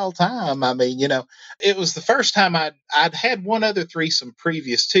pretty wild time. I mean, it was the first time I'd had one other threesome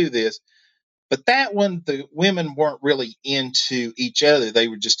previous to this. But that one, the women weren't really into each other. They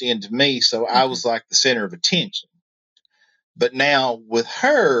were just into me. So I was like the center of attention. But now with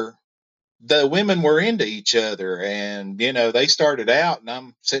her, the women were into each other. And, they started out and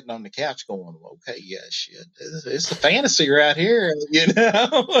I'm sitting on the couch going, okay, yeah, shit. It's a fantasy right here,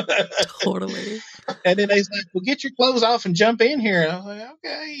 Totally. And then they's like, well, get your clothes off and jump in here. And I was like,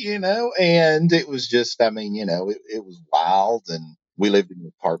 okay, and it was just, it was wild. And we lived in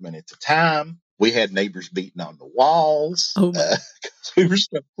an apartment at the time. We had neighbors beating on the walls. Oh my. 'Cause we were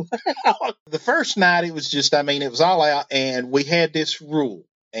so loud. The first night, it was just, it was all out. And we had this rule.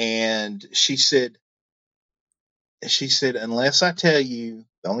 And she said, unless I tell you,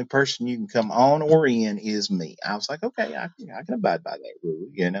 the only person you can come on or in is me. I was like, okay, I can abide by that rule.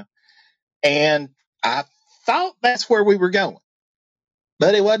 And I thought that's where we were going,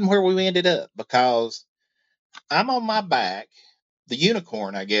 but it wasn't where we ended up because I'm on my back. The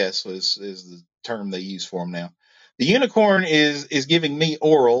unicorn, I guess, is the term they use for him now. The unicorn is giving me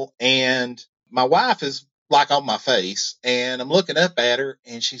oral, and my wife is like on my face, and I'm looking up at her,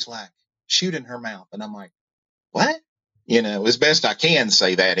 and she's like shooting her mouth, and I'm like, what? As best I can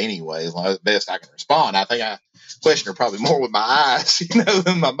say that anyway, as best I can respond. I think I questioned her probably more with my eyes,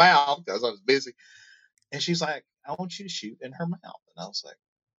 than my mouth because I was busy. And she's like, I want you to shoot in her mouth. And I was like,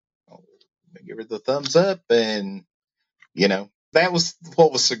 oh, give her the thumbs up. And, that was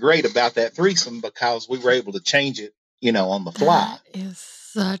what was so great about that threesome because we were able to change it, on the fly. That is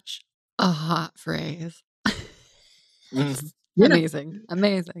such a hot phrase. Mm-hmm. Amazing.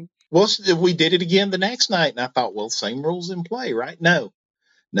 Amazing. Well, we did it again the next night. And I thought, well, same rules in play, right? No,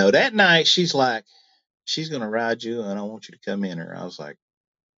 that night she's like, she's going to ride you and I want you to come in her. I was like,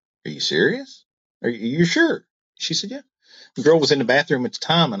 are you serious? Are you sure? She said, yeah. The girl was in the bathroom at the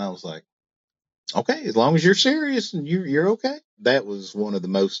time. And I was like, okay, as long as you're serious and you're okay. That was one of the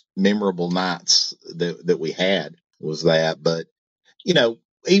most memorable nights that we had was that. But,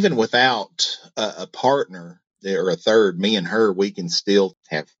 even without a partner or a third, me and her, we can still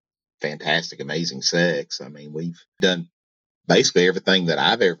have fantastic, amazing sex. I mean, we've done basically everything that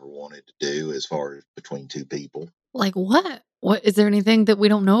I've ever wanted to do as far as between two people. Like what? What is there anything that we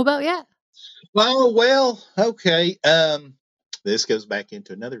don't know about yet? Oh, well, okay. This goes back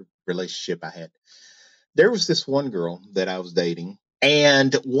into another relationship I had. There was this one girl that I was dating,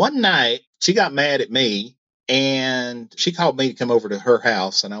 and one night she got mad at me and she called me to come over to her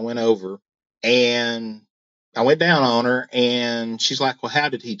house, and I went over and I went down on her, and she's like, well, how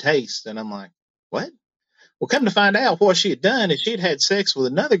did he taste? And I'm like, what? Well, come to find out, what she had done is she had sex with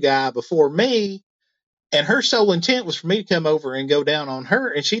another guy before me, and her sole intent was for me to come over and go down on her,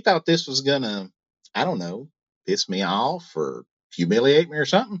 and she thought this was gonna, I don't know, piss me off or humiliate me or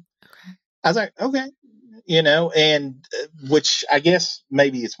something. Okay. I was like, okay, and which I guess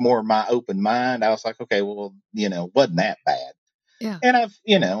maybe it's more my open mind. I was like, okay, well, wasn't that bad. Yeah. And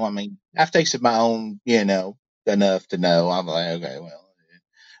I've tasted my own, enough to know. I'm like, okay, well,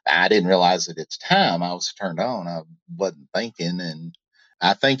 I didn't realize that at the time I was turned on. I wasn't thinking. And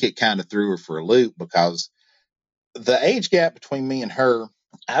I think it kind of threw her for a loop because the age gap between me and her,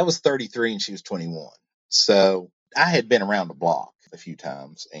 I was 33 and she was 21. So I had been around the block a few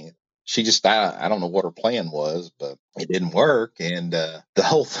times, and she just, I don't know what her plan was, but it didn't work. And the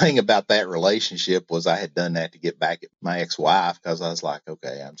whole thing about that relationship was I had done that to get back at my ex-wife because I was like,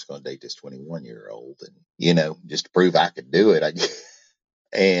 okay, I'm just going to date this 21-year-old and, just to prove I could do it.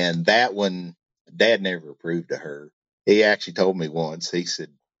 And that one, Dad never approved to her. He actually told me once, he said,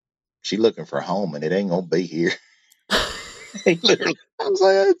 she looking for a home and it ain't going to be here. He literally, I was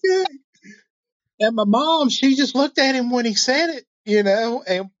like, okay. And my mom, she just looked at him when he said it,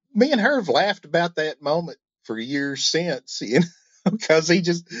 and me and her have laughed about that moment for years since, because he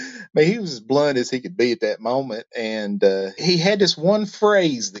he was as blunt as he could be at that moment. And he had this one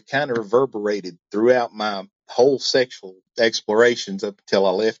phrase that kind of reverberated throughout my whole sexual explorations up until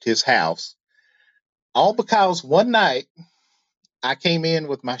I left his house. All because one night I came in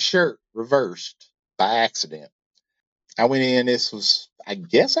with my shirt reversed by accident. I went in. I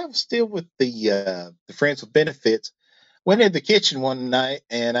guess I was still with the Friends with Benefits. Went in the kitchen one night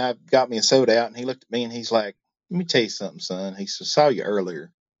and I got me a soda out, and he looked at me and he's like, let me tell you something, son. He said, saw you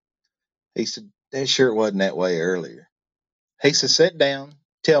earlier. He said, that shirt wasn't that way earlier. He said, sit down,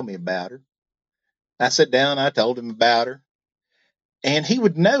 tell me about her. I sat down, I told him about her. And he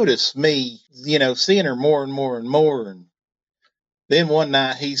would notice me, seeing her more and more and more. And then one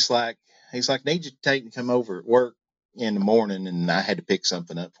night he's like, need you to take and come over at work in the morning, and I had to pick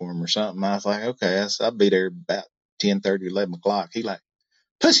something up for him or something. I was like, okay, I'll be there about 10:30, 11 o'clock. He like,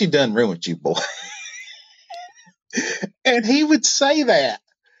 pussy done ruined you, boy. And he would say that.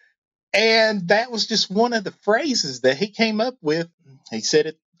 And that was just one of the phrases that he came up with. He said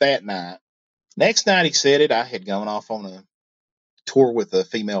it that night. Next night he said it. I had gone off on a tour with a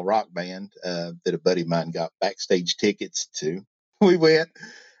female rock band that a buddy of mine got backstage tickets to. We went.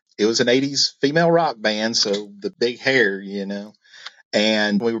 It was an 80s female rock band, so the big hair,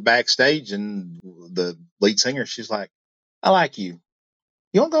 and we were backstage, and the lead singer, she's like, I like you.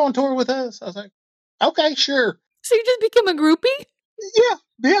 You want to go on tour with us? I was like, okay, sure. So you just became a groupie?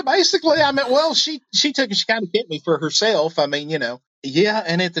 Yeah, basically. I mean, well, she kind of kept me for herself. I mean, yeah.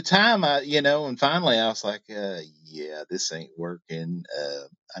 And at the time, and finally, I was like, yeah, this ain't working.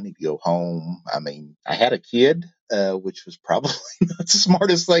 I need to go home. I mean, I had a kid, which was probably not the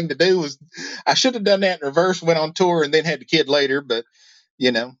smartest thing to do. Was I should have done that in reverse, went on tour, and then had the kid later, but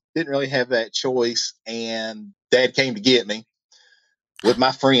didn't really have that choice. And Dad came to get me with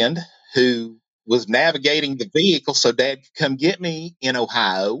my friend who was navigating the vehicle so Dad could come get me in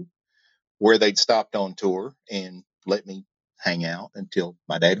Ohio, where they'd stopped on tour and let me hang out until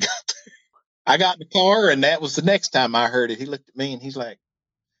my dad got there. I got in the car, and that was the next time I heard it. He looked at me and he's like,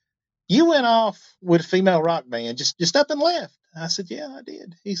 you went off with a female rock band, just up and left. I said, yeah, I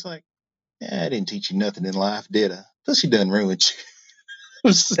did. He's like, yeah, I didn't teach you nothing in life, did I? Plus, you done ruined you. It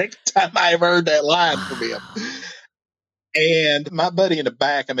was the second time I ever heard that line from him. And my buddy in the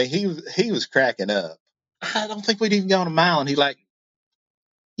back, I mean, he was cracking up. I don't think we'd even gone a mile, and he like,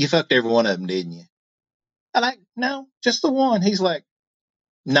 you fucked every one of them, didn't you? I like, no, just the one. He's like,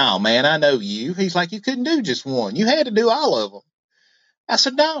 no, man, I know you. He's like, you couldn't do just one. You had to do all of them. I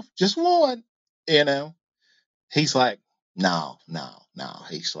said, no, just one. You know, he's like, no, no, no.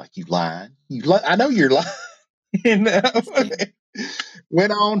 He's like, you lying. I know you're lying. you know,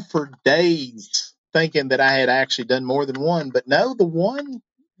 Went on for days thinking that I had actually done more than one, but no, the one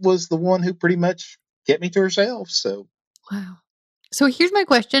was the one who pretty much kept me to herself. So, Wow. So here's my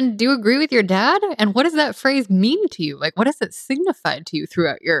question. Do you agree with your dad? And what does that phrase mean to you? Like, what has it signified to you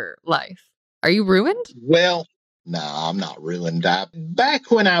throughout your life? Are you ruined? well, no, I'm not ruined. Back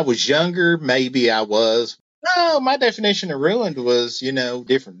when I was younger, maybe I was. No, my definition of ruined was,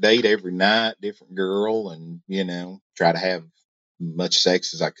 different date every night, different girl, and, try to have much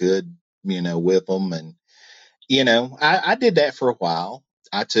sex as I could, with them. And, I did that for a while.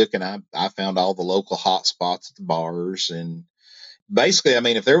 I took and I found all the local hot spots at the bars. And basically, I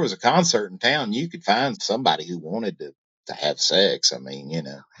mean, if there was a concert in town, you could find somebody who wanted to have sex. I mean,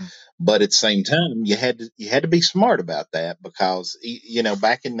 but at the same time, you had to be smart about that because,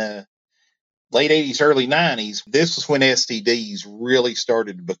 back in the late 80s, early 90s, this was when STDs really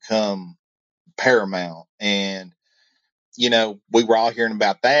started to become paramount. And, we were all hearing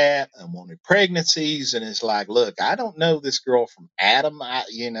about that, unwanted pregnancies. And it's like, look, I don't know this girl from Adam.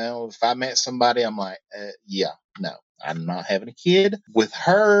 If I met somebody, I'm like, yeah, no, I'm not having a kid with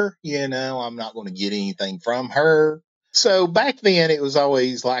her. I'm not going to get anything from her. So back then it was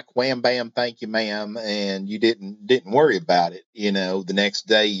always like wham bam, thank you, ma'am, and you didn't worry about it. The next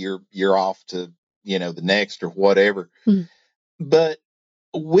day you're off to the next or whatever. Mhm. But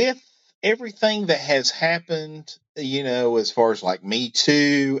with everything that has happened, as far as like Me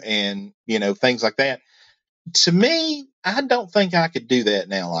Too and things like that, to me, I don't think I could do that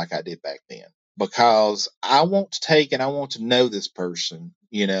now like I did back then because I want to take and I want to know this person,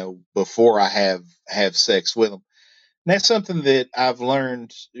 before I have sex with them. And that's something that I've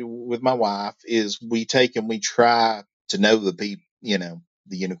learned with my wife is we take and we try to know the people,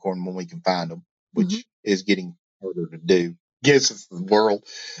 the unicorn when we can find them, Mhm. which is getting harder to do. Guess it's the world,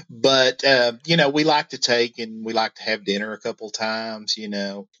 but we like to take and we like to have dinner a couple times.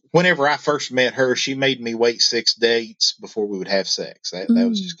 Whenever I first met her, she made me wait 6 dates before we would have sex. That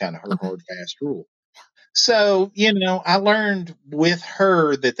was Mm. just kind of her Okay. hard fast rule. So I learned with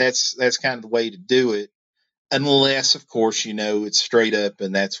her that that's kind of the way to do it unless of course it's straight up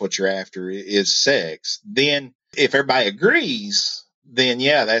and that's what you're after is sex. Then if everybody agrees, then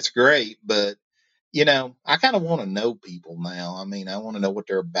yeah, that's great. But I kind of want to know people now. I mean, I want to know what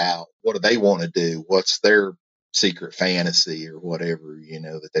they're about. What do they want to do? What's their secret fantasy or whatever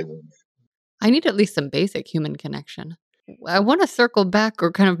that they want? I need at least some basic human connection. I want to circle back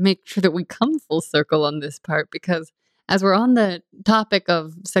or kind of make sure that we come full circle on this part because as we're on the topic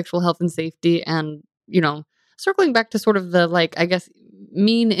of sexual health and safety and, circling back to sort of the like, I guess,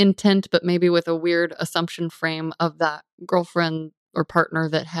 mean intent, but maybe with a weird assumption frame of that girlfriend or partner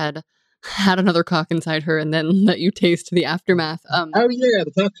that had had another cock inside her and then let you taste the aftermath. Oh yeah,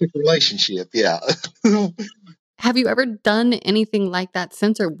 the toxic relationship. Yeah. Have you ever done anything like that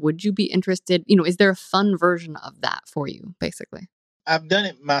since, or would you be interested? Is there a fun version of that for you, basically? I've done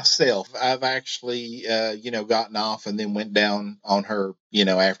it myself. I've actually, gotten off and then went down on her,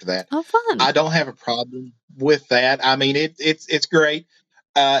 after that. Oh, fun. I don't have a problem with that. I mean, it's great.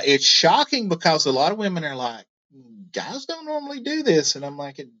 It's shocking because a lot of women are like, guys don't normally do this, and I'm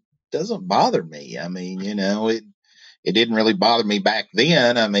like, it doesn't bother me. I mean, it didn't really bother me back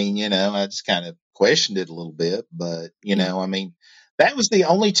then. I mean, I just kind of questioned it a little bit, but Yeah. I mean, That was the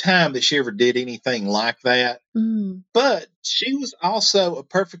only time that she ever did anything like that. Mm. But she was also a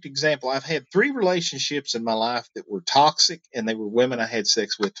perfect example. I've had 3 relationships in my life that were toxic, and they were women I had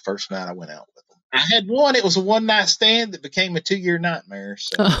sex with the first night I went out with them. I had one, it was a one-night stand that became a 2-year nightmare.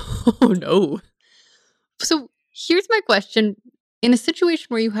 So Oh, no. So here's my question. In a situation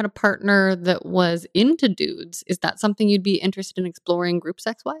where you had a partner that was into dudes, is that something you'd be interested in exploring group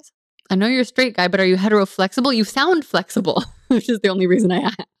sex wise? I know you're a straight guy, but are you hetero flexible? You sound flexible, which is the only reason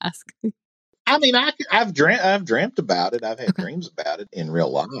I ask. I mean, I've dreamt about it. I've had Okay. dreams about it in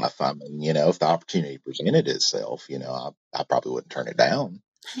real life. I mean, if the opportunity presented itself, I probably wouldn't turn it down.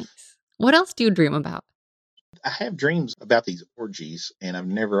 Nice. What else do you dream about? I have dreams about these orgies, and I've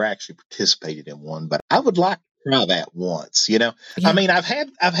never actually participated in one, but I would like to try that once. I Yeah. mean, I've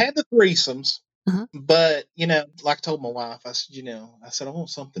had the threesomes, Uh-huh. but like I told my wife, I said, I want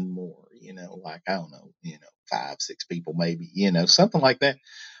something more. Like I don't know, 5, 6 people, maybe, something like that,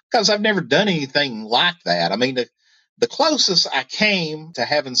 because I've never done anything like that. I mean, the closest I came to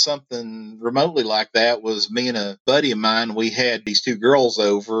having something remotely like that was me and a buddy of mine. We had these 2 girls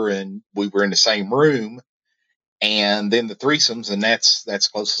over, and we were in the same room, and then the threesomes, and that's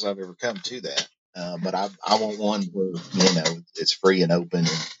close as I've ever come to that. But I want one where it's free and open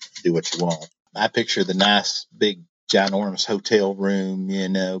and do what you want. I picture the nice big ginormous hotel room,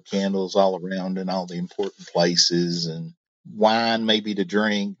 candles all around in all the important places, and wine maybe to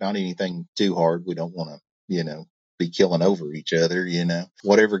drink, not anything too hard. We don't want to, be killing over each other.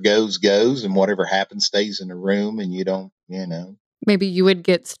 Whatever goes, and whatever happens stays in the room, and you don't. Maybe you would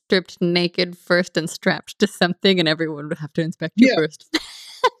get stripped naked first and strapped to something, and everyone would have to inspect you Yeah, first.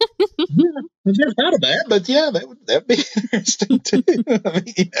 yeah, I've never thought of that, but yeah, that'd be interesting too. I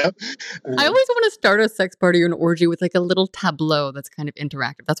mean, I always want to start a sex party or an orgy with like a little tableau that's kind of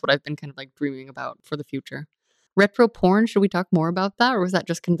interactive. That's what I've been kind of like dreaming about for the future. Retro porn, should we talk more about that? Or was that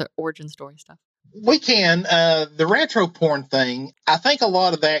just kind of the origin story stuff? we can. The retro porn thing, I think a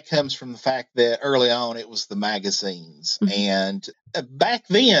lot of that comes from the fact that early on it was the magazines. Mhm. And back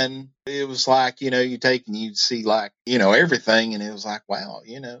then it was like, you take and you'd see like, everything. And it was like, wow,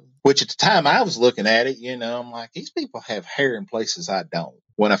 which at the time I was looking at it, I'm like, these people have hair in places I don't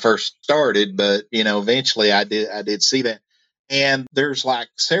when I first started. But, eventually I did see that. And there's like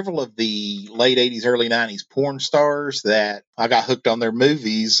several of the late 80s, early 90s porn stars that I got hooked on their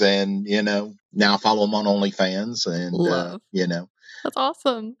movies, and, now I follow them on OnlyFans, and, Love. That's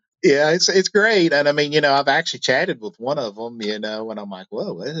awesome. yeah, it's great. And I mean, I've actually chatted with one of them, and I'm like,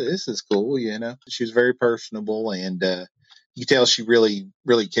 whoa, this is cool. She's very personable, and you can tell she really,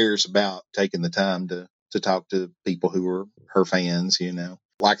 really cares about taking the time to talk to people who are her fans.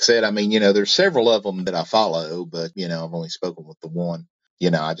 Like I said, I mean, there's several of them that I follow, but I've only spoken with the one.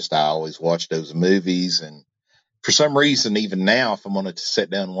 I always watch those movies, and for some reason, even now, if I'm going to sit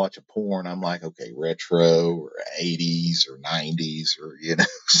down and watch a porn, I'm like, okay, retro or 80s or 90s or,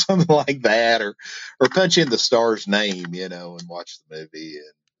 something like that, or punch in the star's name, and watch the movie.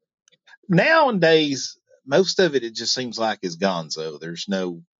 And nowadays, most of it just seems like is gonzo. There's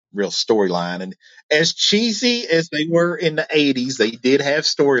no real storyline. And as cheesy as they were in the 80s, they did have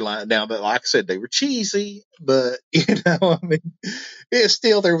storyline. Now, but like I said, they were cheesy, but, I mean,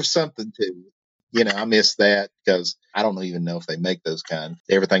 still there was something to it. I miss that because I don't even know if they make those kind.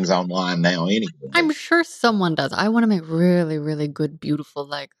 Everything's online now anyway. I'm sure someone does. I want to make really, really good, beautiful,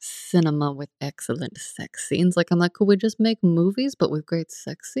 like cinema with excellent sex scenes. Like, I'm like, could we just make movies but with great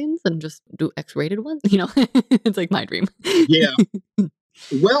sex scenes and just do X-rated ones? It's like my dream. Yeah.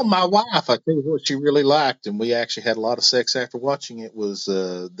 Well, my wife, I tell you what she really liked, and we actually had a lot of sex after watching it, was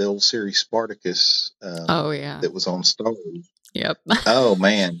the old series Spartacus Oh, yeah. that was on Stars. Yep. Oh,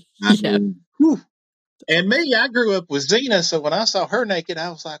 man. I Yeah. mean, whew. And me, I grew up with Xena, so when I saw her naked, I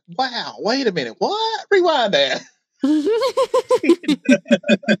was like, wow, wait a minute, what? Rewind that.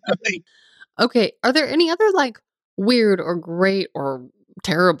 Okay. Are there any other like weird or great or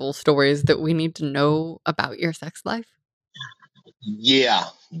terrible stories that we need to know about your sex life? Yeah,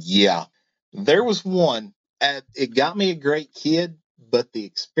 yeah. There was one. It got me a great kid, but the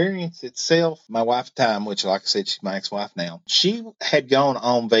experience itself, my wife at the time, which, like I said, she's my ex-wife now, she had gone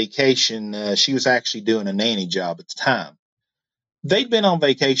on vacation. She was actually doing a nanny job at the time. They'd been on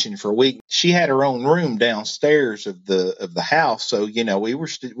vacation for a week. She had her own room downstairs of the house, so we were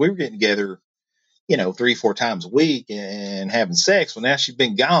getting together, 3-4 times a week and having sex. Well, now she's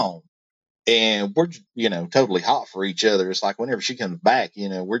been gone, and we're totally hot for each other. It's like whenever she comes back,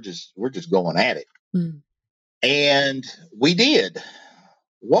 we're just going at it. Mm. And we did.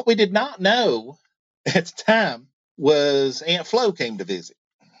 What we did not know at the time was Aunt Flo came to visit,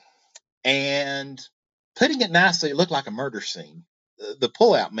 and putting it nicely, it looked like a murder scene. the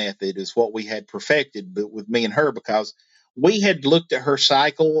pull-out method is what we had perfected, but with me and her, because we had looked at her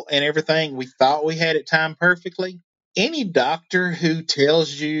cycle and everything. We thought we had it timed perfectly. Any doctor who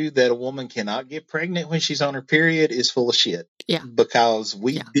tells you that a woman cannot get pregnant when she's on her period is full of shit. Yeah. Because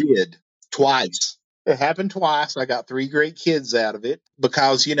we Yeah. did twice. It happened twice. I got 3 great kids out of it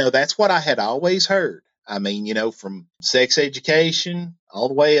because, that's what I had always heard. I mean, from sex education all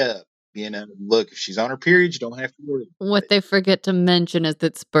the way up, look, if she's on her period, you don't have to worry about What it. they forget to mention is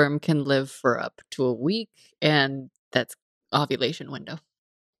that sperm can live for up to a week, and that's ovulation window.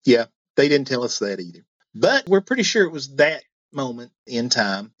 Yeah, they didn't tell us that either. But we're pretty sure it was that moment in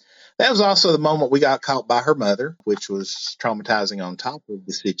time. That was also the moment we got caught by her mother, which was traumatizing on top of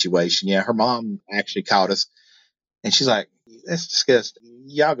the situation. Yeah, her mom actually caught us, and she's like, "That's disgusting.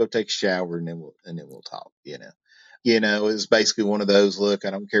 Y'all go take a shower, and then we'll talk." It was basically one of those. Look,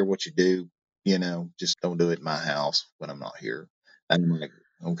 I don't care what you do. Just don't do it in my house when I'm not here. And I'm like,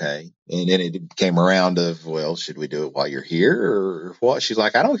 okay. And then it came around of, well, should we do it while you're here or what? She's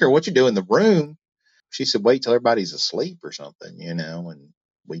like, I don't care what you do in the room. She said, wait till everybody's asleep or something, and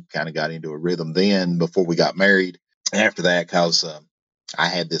we kind of got into a rhythm then before we got married. After that, because I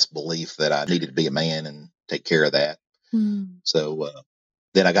had this belief that I needed to be a man and take care of that. So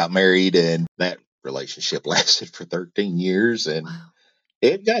then I got married, and that relationship lasted for 13 years. And Wow.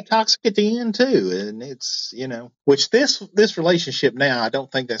 it got toxic at the end too. And it's, which this relationship now, I don't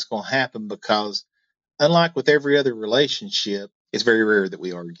think that's going to happen because unlike with every other relationship, it's very rare that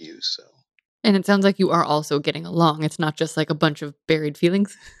we argue. So. And it sounds like you are also getting along. It's not just like a bunch of buried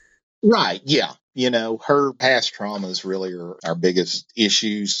feelings. Right. Yeah. Her past traumas really are our biggest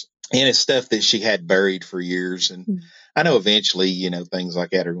issues. And it's stuff that she had buried for years. And I know eventually, things like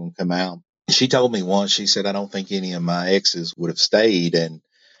that are going to come out. She told me once, she said, I don't think any of my exes would have stayed. And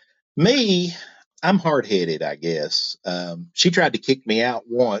me, I'm hard headed, I guess. She tried to kick me out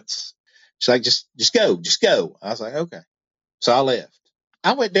once. She's like, just go, just go. I was like, okay. So I left.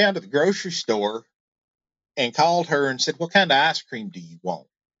 I went down to the grocery store and called her and said, what kind of ice cream do you want?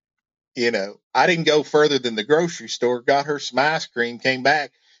 I didn't go further than the grocery store, got her some ice cream, came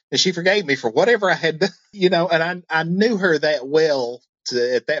back, and she forgave me for whatever I had done, and I knew her that well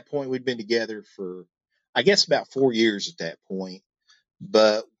at that point. We'd been together for, I guess, about 4 years at that point,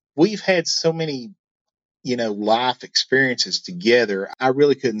 but we've had so many, life experiences together. I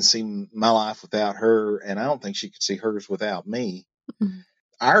really couldn't see my life without her, and I don't think she could see hers without me.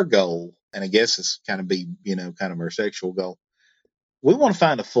 Our goal, and I guess it's kind of be, kind of our sexual goal, we want to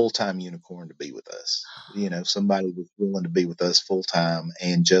find a full-time unicorn to be with us. Somebody that's willing to be with us full-time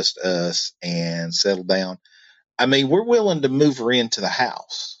and just us and settle down. I mean, we're willing to move her into the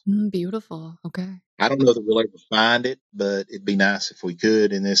house. Beautiful. Okay. I don't know that we'll ever find it, but it'd be nice if we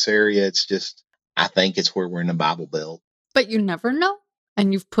could in this area. It's just, I think it's where we're in the Bible Belt. But you never know.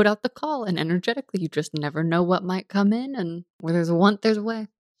 And you've put out the call, and energetically, you just never know what might come in. And where there's a want, there's a way.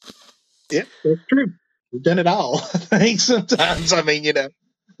 Yeah, that's true. We've done it all. I think sometimes, I mean,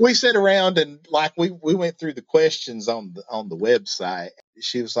 we sit around and like we went through the questions on the website.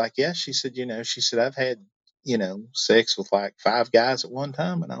 She was like, yeah, she said, she said, I've had, sex with like 5 guys at one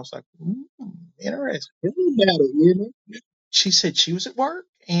time. And I was like, interesting. Tell me about it, She said she was at work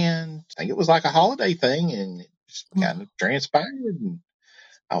and I think it was like a holiday thing and it just kind of transpired. And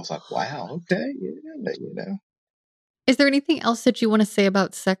I was like, wow, okay, yeah. Is there anything else that you want to say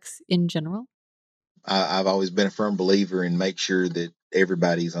about sex in general? I've always been a firm believer in make sure that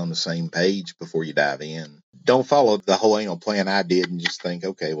everybody's on the same page before you dive in. Don't follow the whole anal plan I did and just think,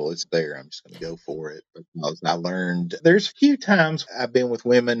 okay, well, it's there. I'm just going to go for it. Because I learned there's a few times I've been with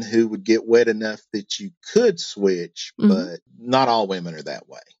women who would get wet enough that you could switch, but not all women are that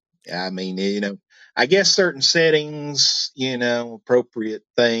way. I mean, I guess certain settings, appropriate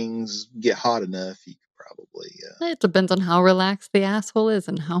things get hot enough. You could probably. It depends on how relaxed the asshole is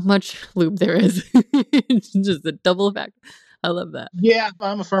and how much lube there is. It's just a double effect. I love that. Yeah,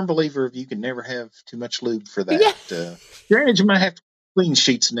 I'm a firm believer of you can never have too much lube for that. Yeah. Granted, you might have to clean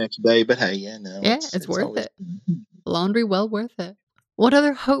sheets the next day, but hey, It's worth always... it. Laundry well worth it. What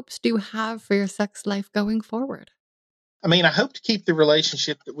other hopes do you have for your sex life going forward? I mean, I hope to keep the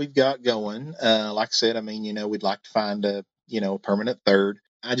relationship that we've got going. Like I said, I mean, we'd like to find a permanent third.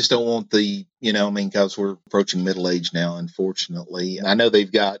 I just don't want the, because we're approaching middle age now, unfortunately. I know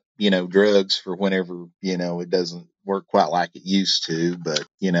they've got, drugs for whenever, it doesn't work quite like it used to. But,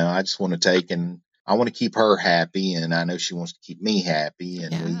 I just want to I want to keep her happy. And I know she wants to keep me happy.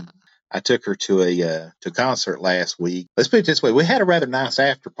 And I took her to a concert last week. Let's put it this way. We had a rather nice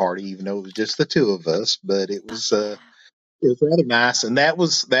after party, even though it was just the two of us. But it was rather nice. And that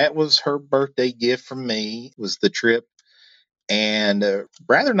was her birthday gift from me, was the trip. and a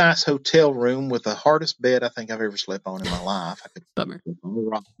rather nice hotel room with the hardest bed I think I've ever slept on in my life. I could Bummer. sleep on a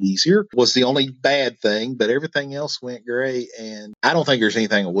rock easier was the only bad thing, but everything else went great. And I don't think there's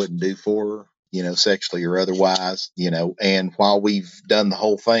anything I wouldn't do for her, sexually or otherwise, and while we've done the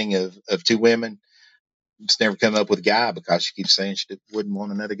whole thing of two women, it's never come up with a guy because she keeps saying she wouldn't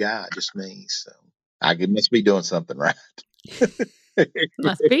want another guy, just me. So must be doing something right.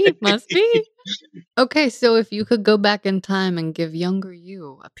 Must be, must be. Okay, so if you could go back in time and give younger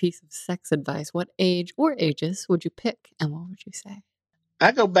you a piece of sex advice, what age or ages would you pick and what would you say?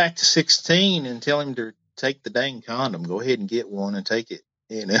 I go back to 16 and tell him to take the dang condom. Go ahead and get one and take it,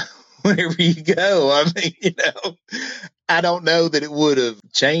 whenever you go. I mean, I don't know that it would have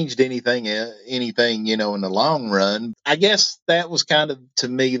changed anything, in the long run. I guess that was kind of, to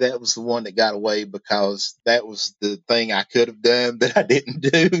me, that was the one that got away because that was the thing I could have done that I didn't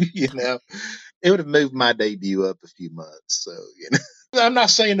do. It would have moved my debut up a few months. So. I'm not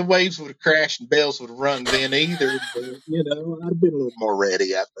saying the waves would have crashed and bells would have rung then either, but I'd have been a little more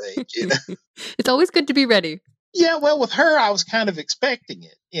ready, I think. It's always good to be ready. Yeah, well, with her, I was kind of expecting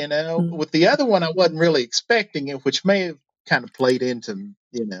it. Mm. With the other one, I wasn't really expecting it, which may have kind of played into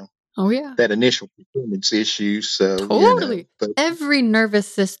Oh, yeah. that initial performance issue. So Totally. but Every nervous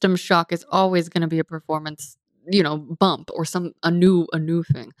system shock is always going to be a performance, bump or a new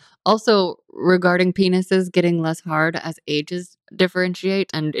thing. Also, regarding penises getting less hard as ages differentiate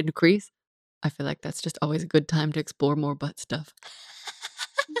and increase, I feel like that's just always a good time to explore more butt stuff.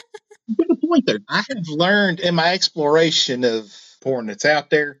 good point there. I have learned in my exploration of porn that's out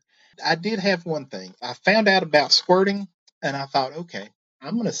there. I did have one thing. I found out about squirting, and I thought, okay,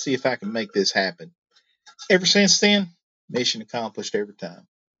 I'm going to see if I can make this happen. Ever since then, mission accomplished every time.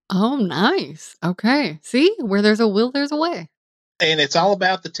 Oh, nice. Okay. See, where there's a will, there's a way. And it's all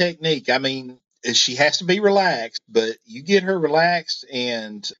about the technique. I mean, she has to be relaxed, but you get her relaxed,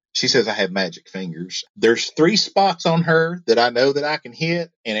 and she says, I have magic fingers. There's 3 spots on her that I know that I can hit,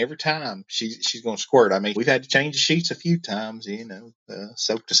 and every time she's going to squirt. I mean, we've had to change the sheets a few times,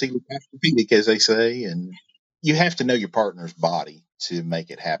 soak to see orthopedic, as they say, and you have to know your partner's body to make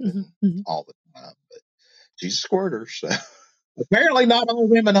it happen all the time. But she's a squirter, so apparently not all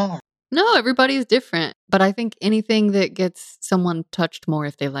women are. No, everybody's different. But I think anything that gets someone touched more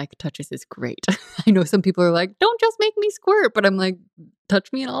if they like touches is great. I know some people are like, don't just make me squirt. But I'm like,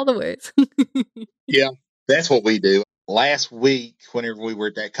 touch me in all the ways. Yeah, that's what we do. Last week, whenever we were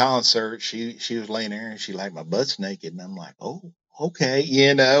at that concert, she was laying there and she liked my butt's naked, and I'm like, oh, okay,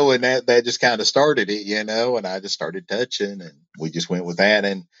 and that just kind of started it, and I just started touching, and we just went with that.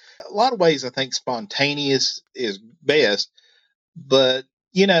 And a lot of ways, I think spontaneous is best, but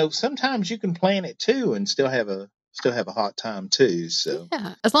sometimes you can plan it too and still have a hot time too. So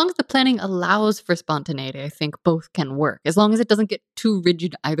Yeah. As long as the planning allows for spontaneity, I think both can work. As long as it doesn't get too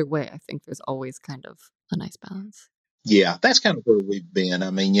rigid either way, I think there's always kind of a nice balance. yeah, that's kind of where we've been. I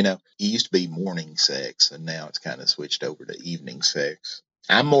mean, it used to be morning sex, and now it's kind of switched over to evening sex.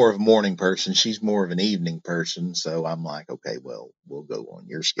 I'm more of a morning person. She's more of an evening person. So I'm like, okay, well, we'll go on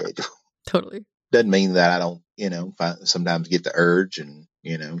your schedule. Totally. Doesn't mean that I don't, sometimes get the urge and,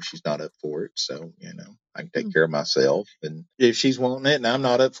 she's not up for it. So, I can take care of myself. And if she's wanting it and I'm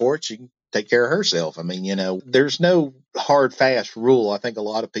not up for it, she can take care of herself. I mean, there's no hard, fast rule. I think a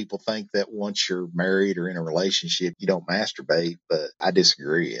lot of people think that once you're married or in a relationship, you don't masturbate, but I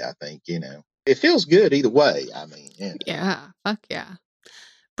disagree. I think, it feels good either way. I mean, Yeah. Fuck yeah.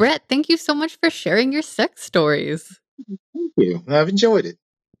 Bret, thank you so much for sharing your sex stories. Thank you. I've enjoyed it.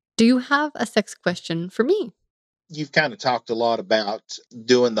 Do you have a sex question for me? You've kind of talked a lot about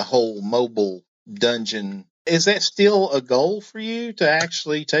doing the whole mobile dungeon. Is that still a goal for you to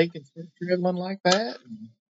actually take and start traveling like that?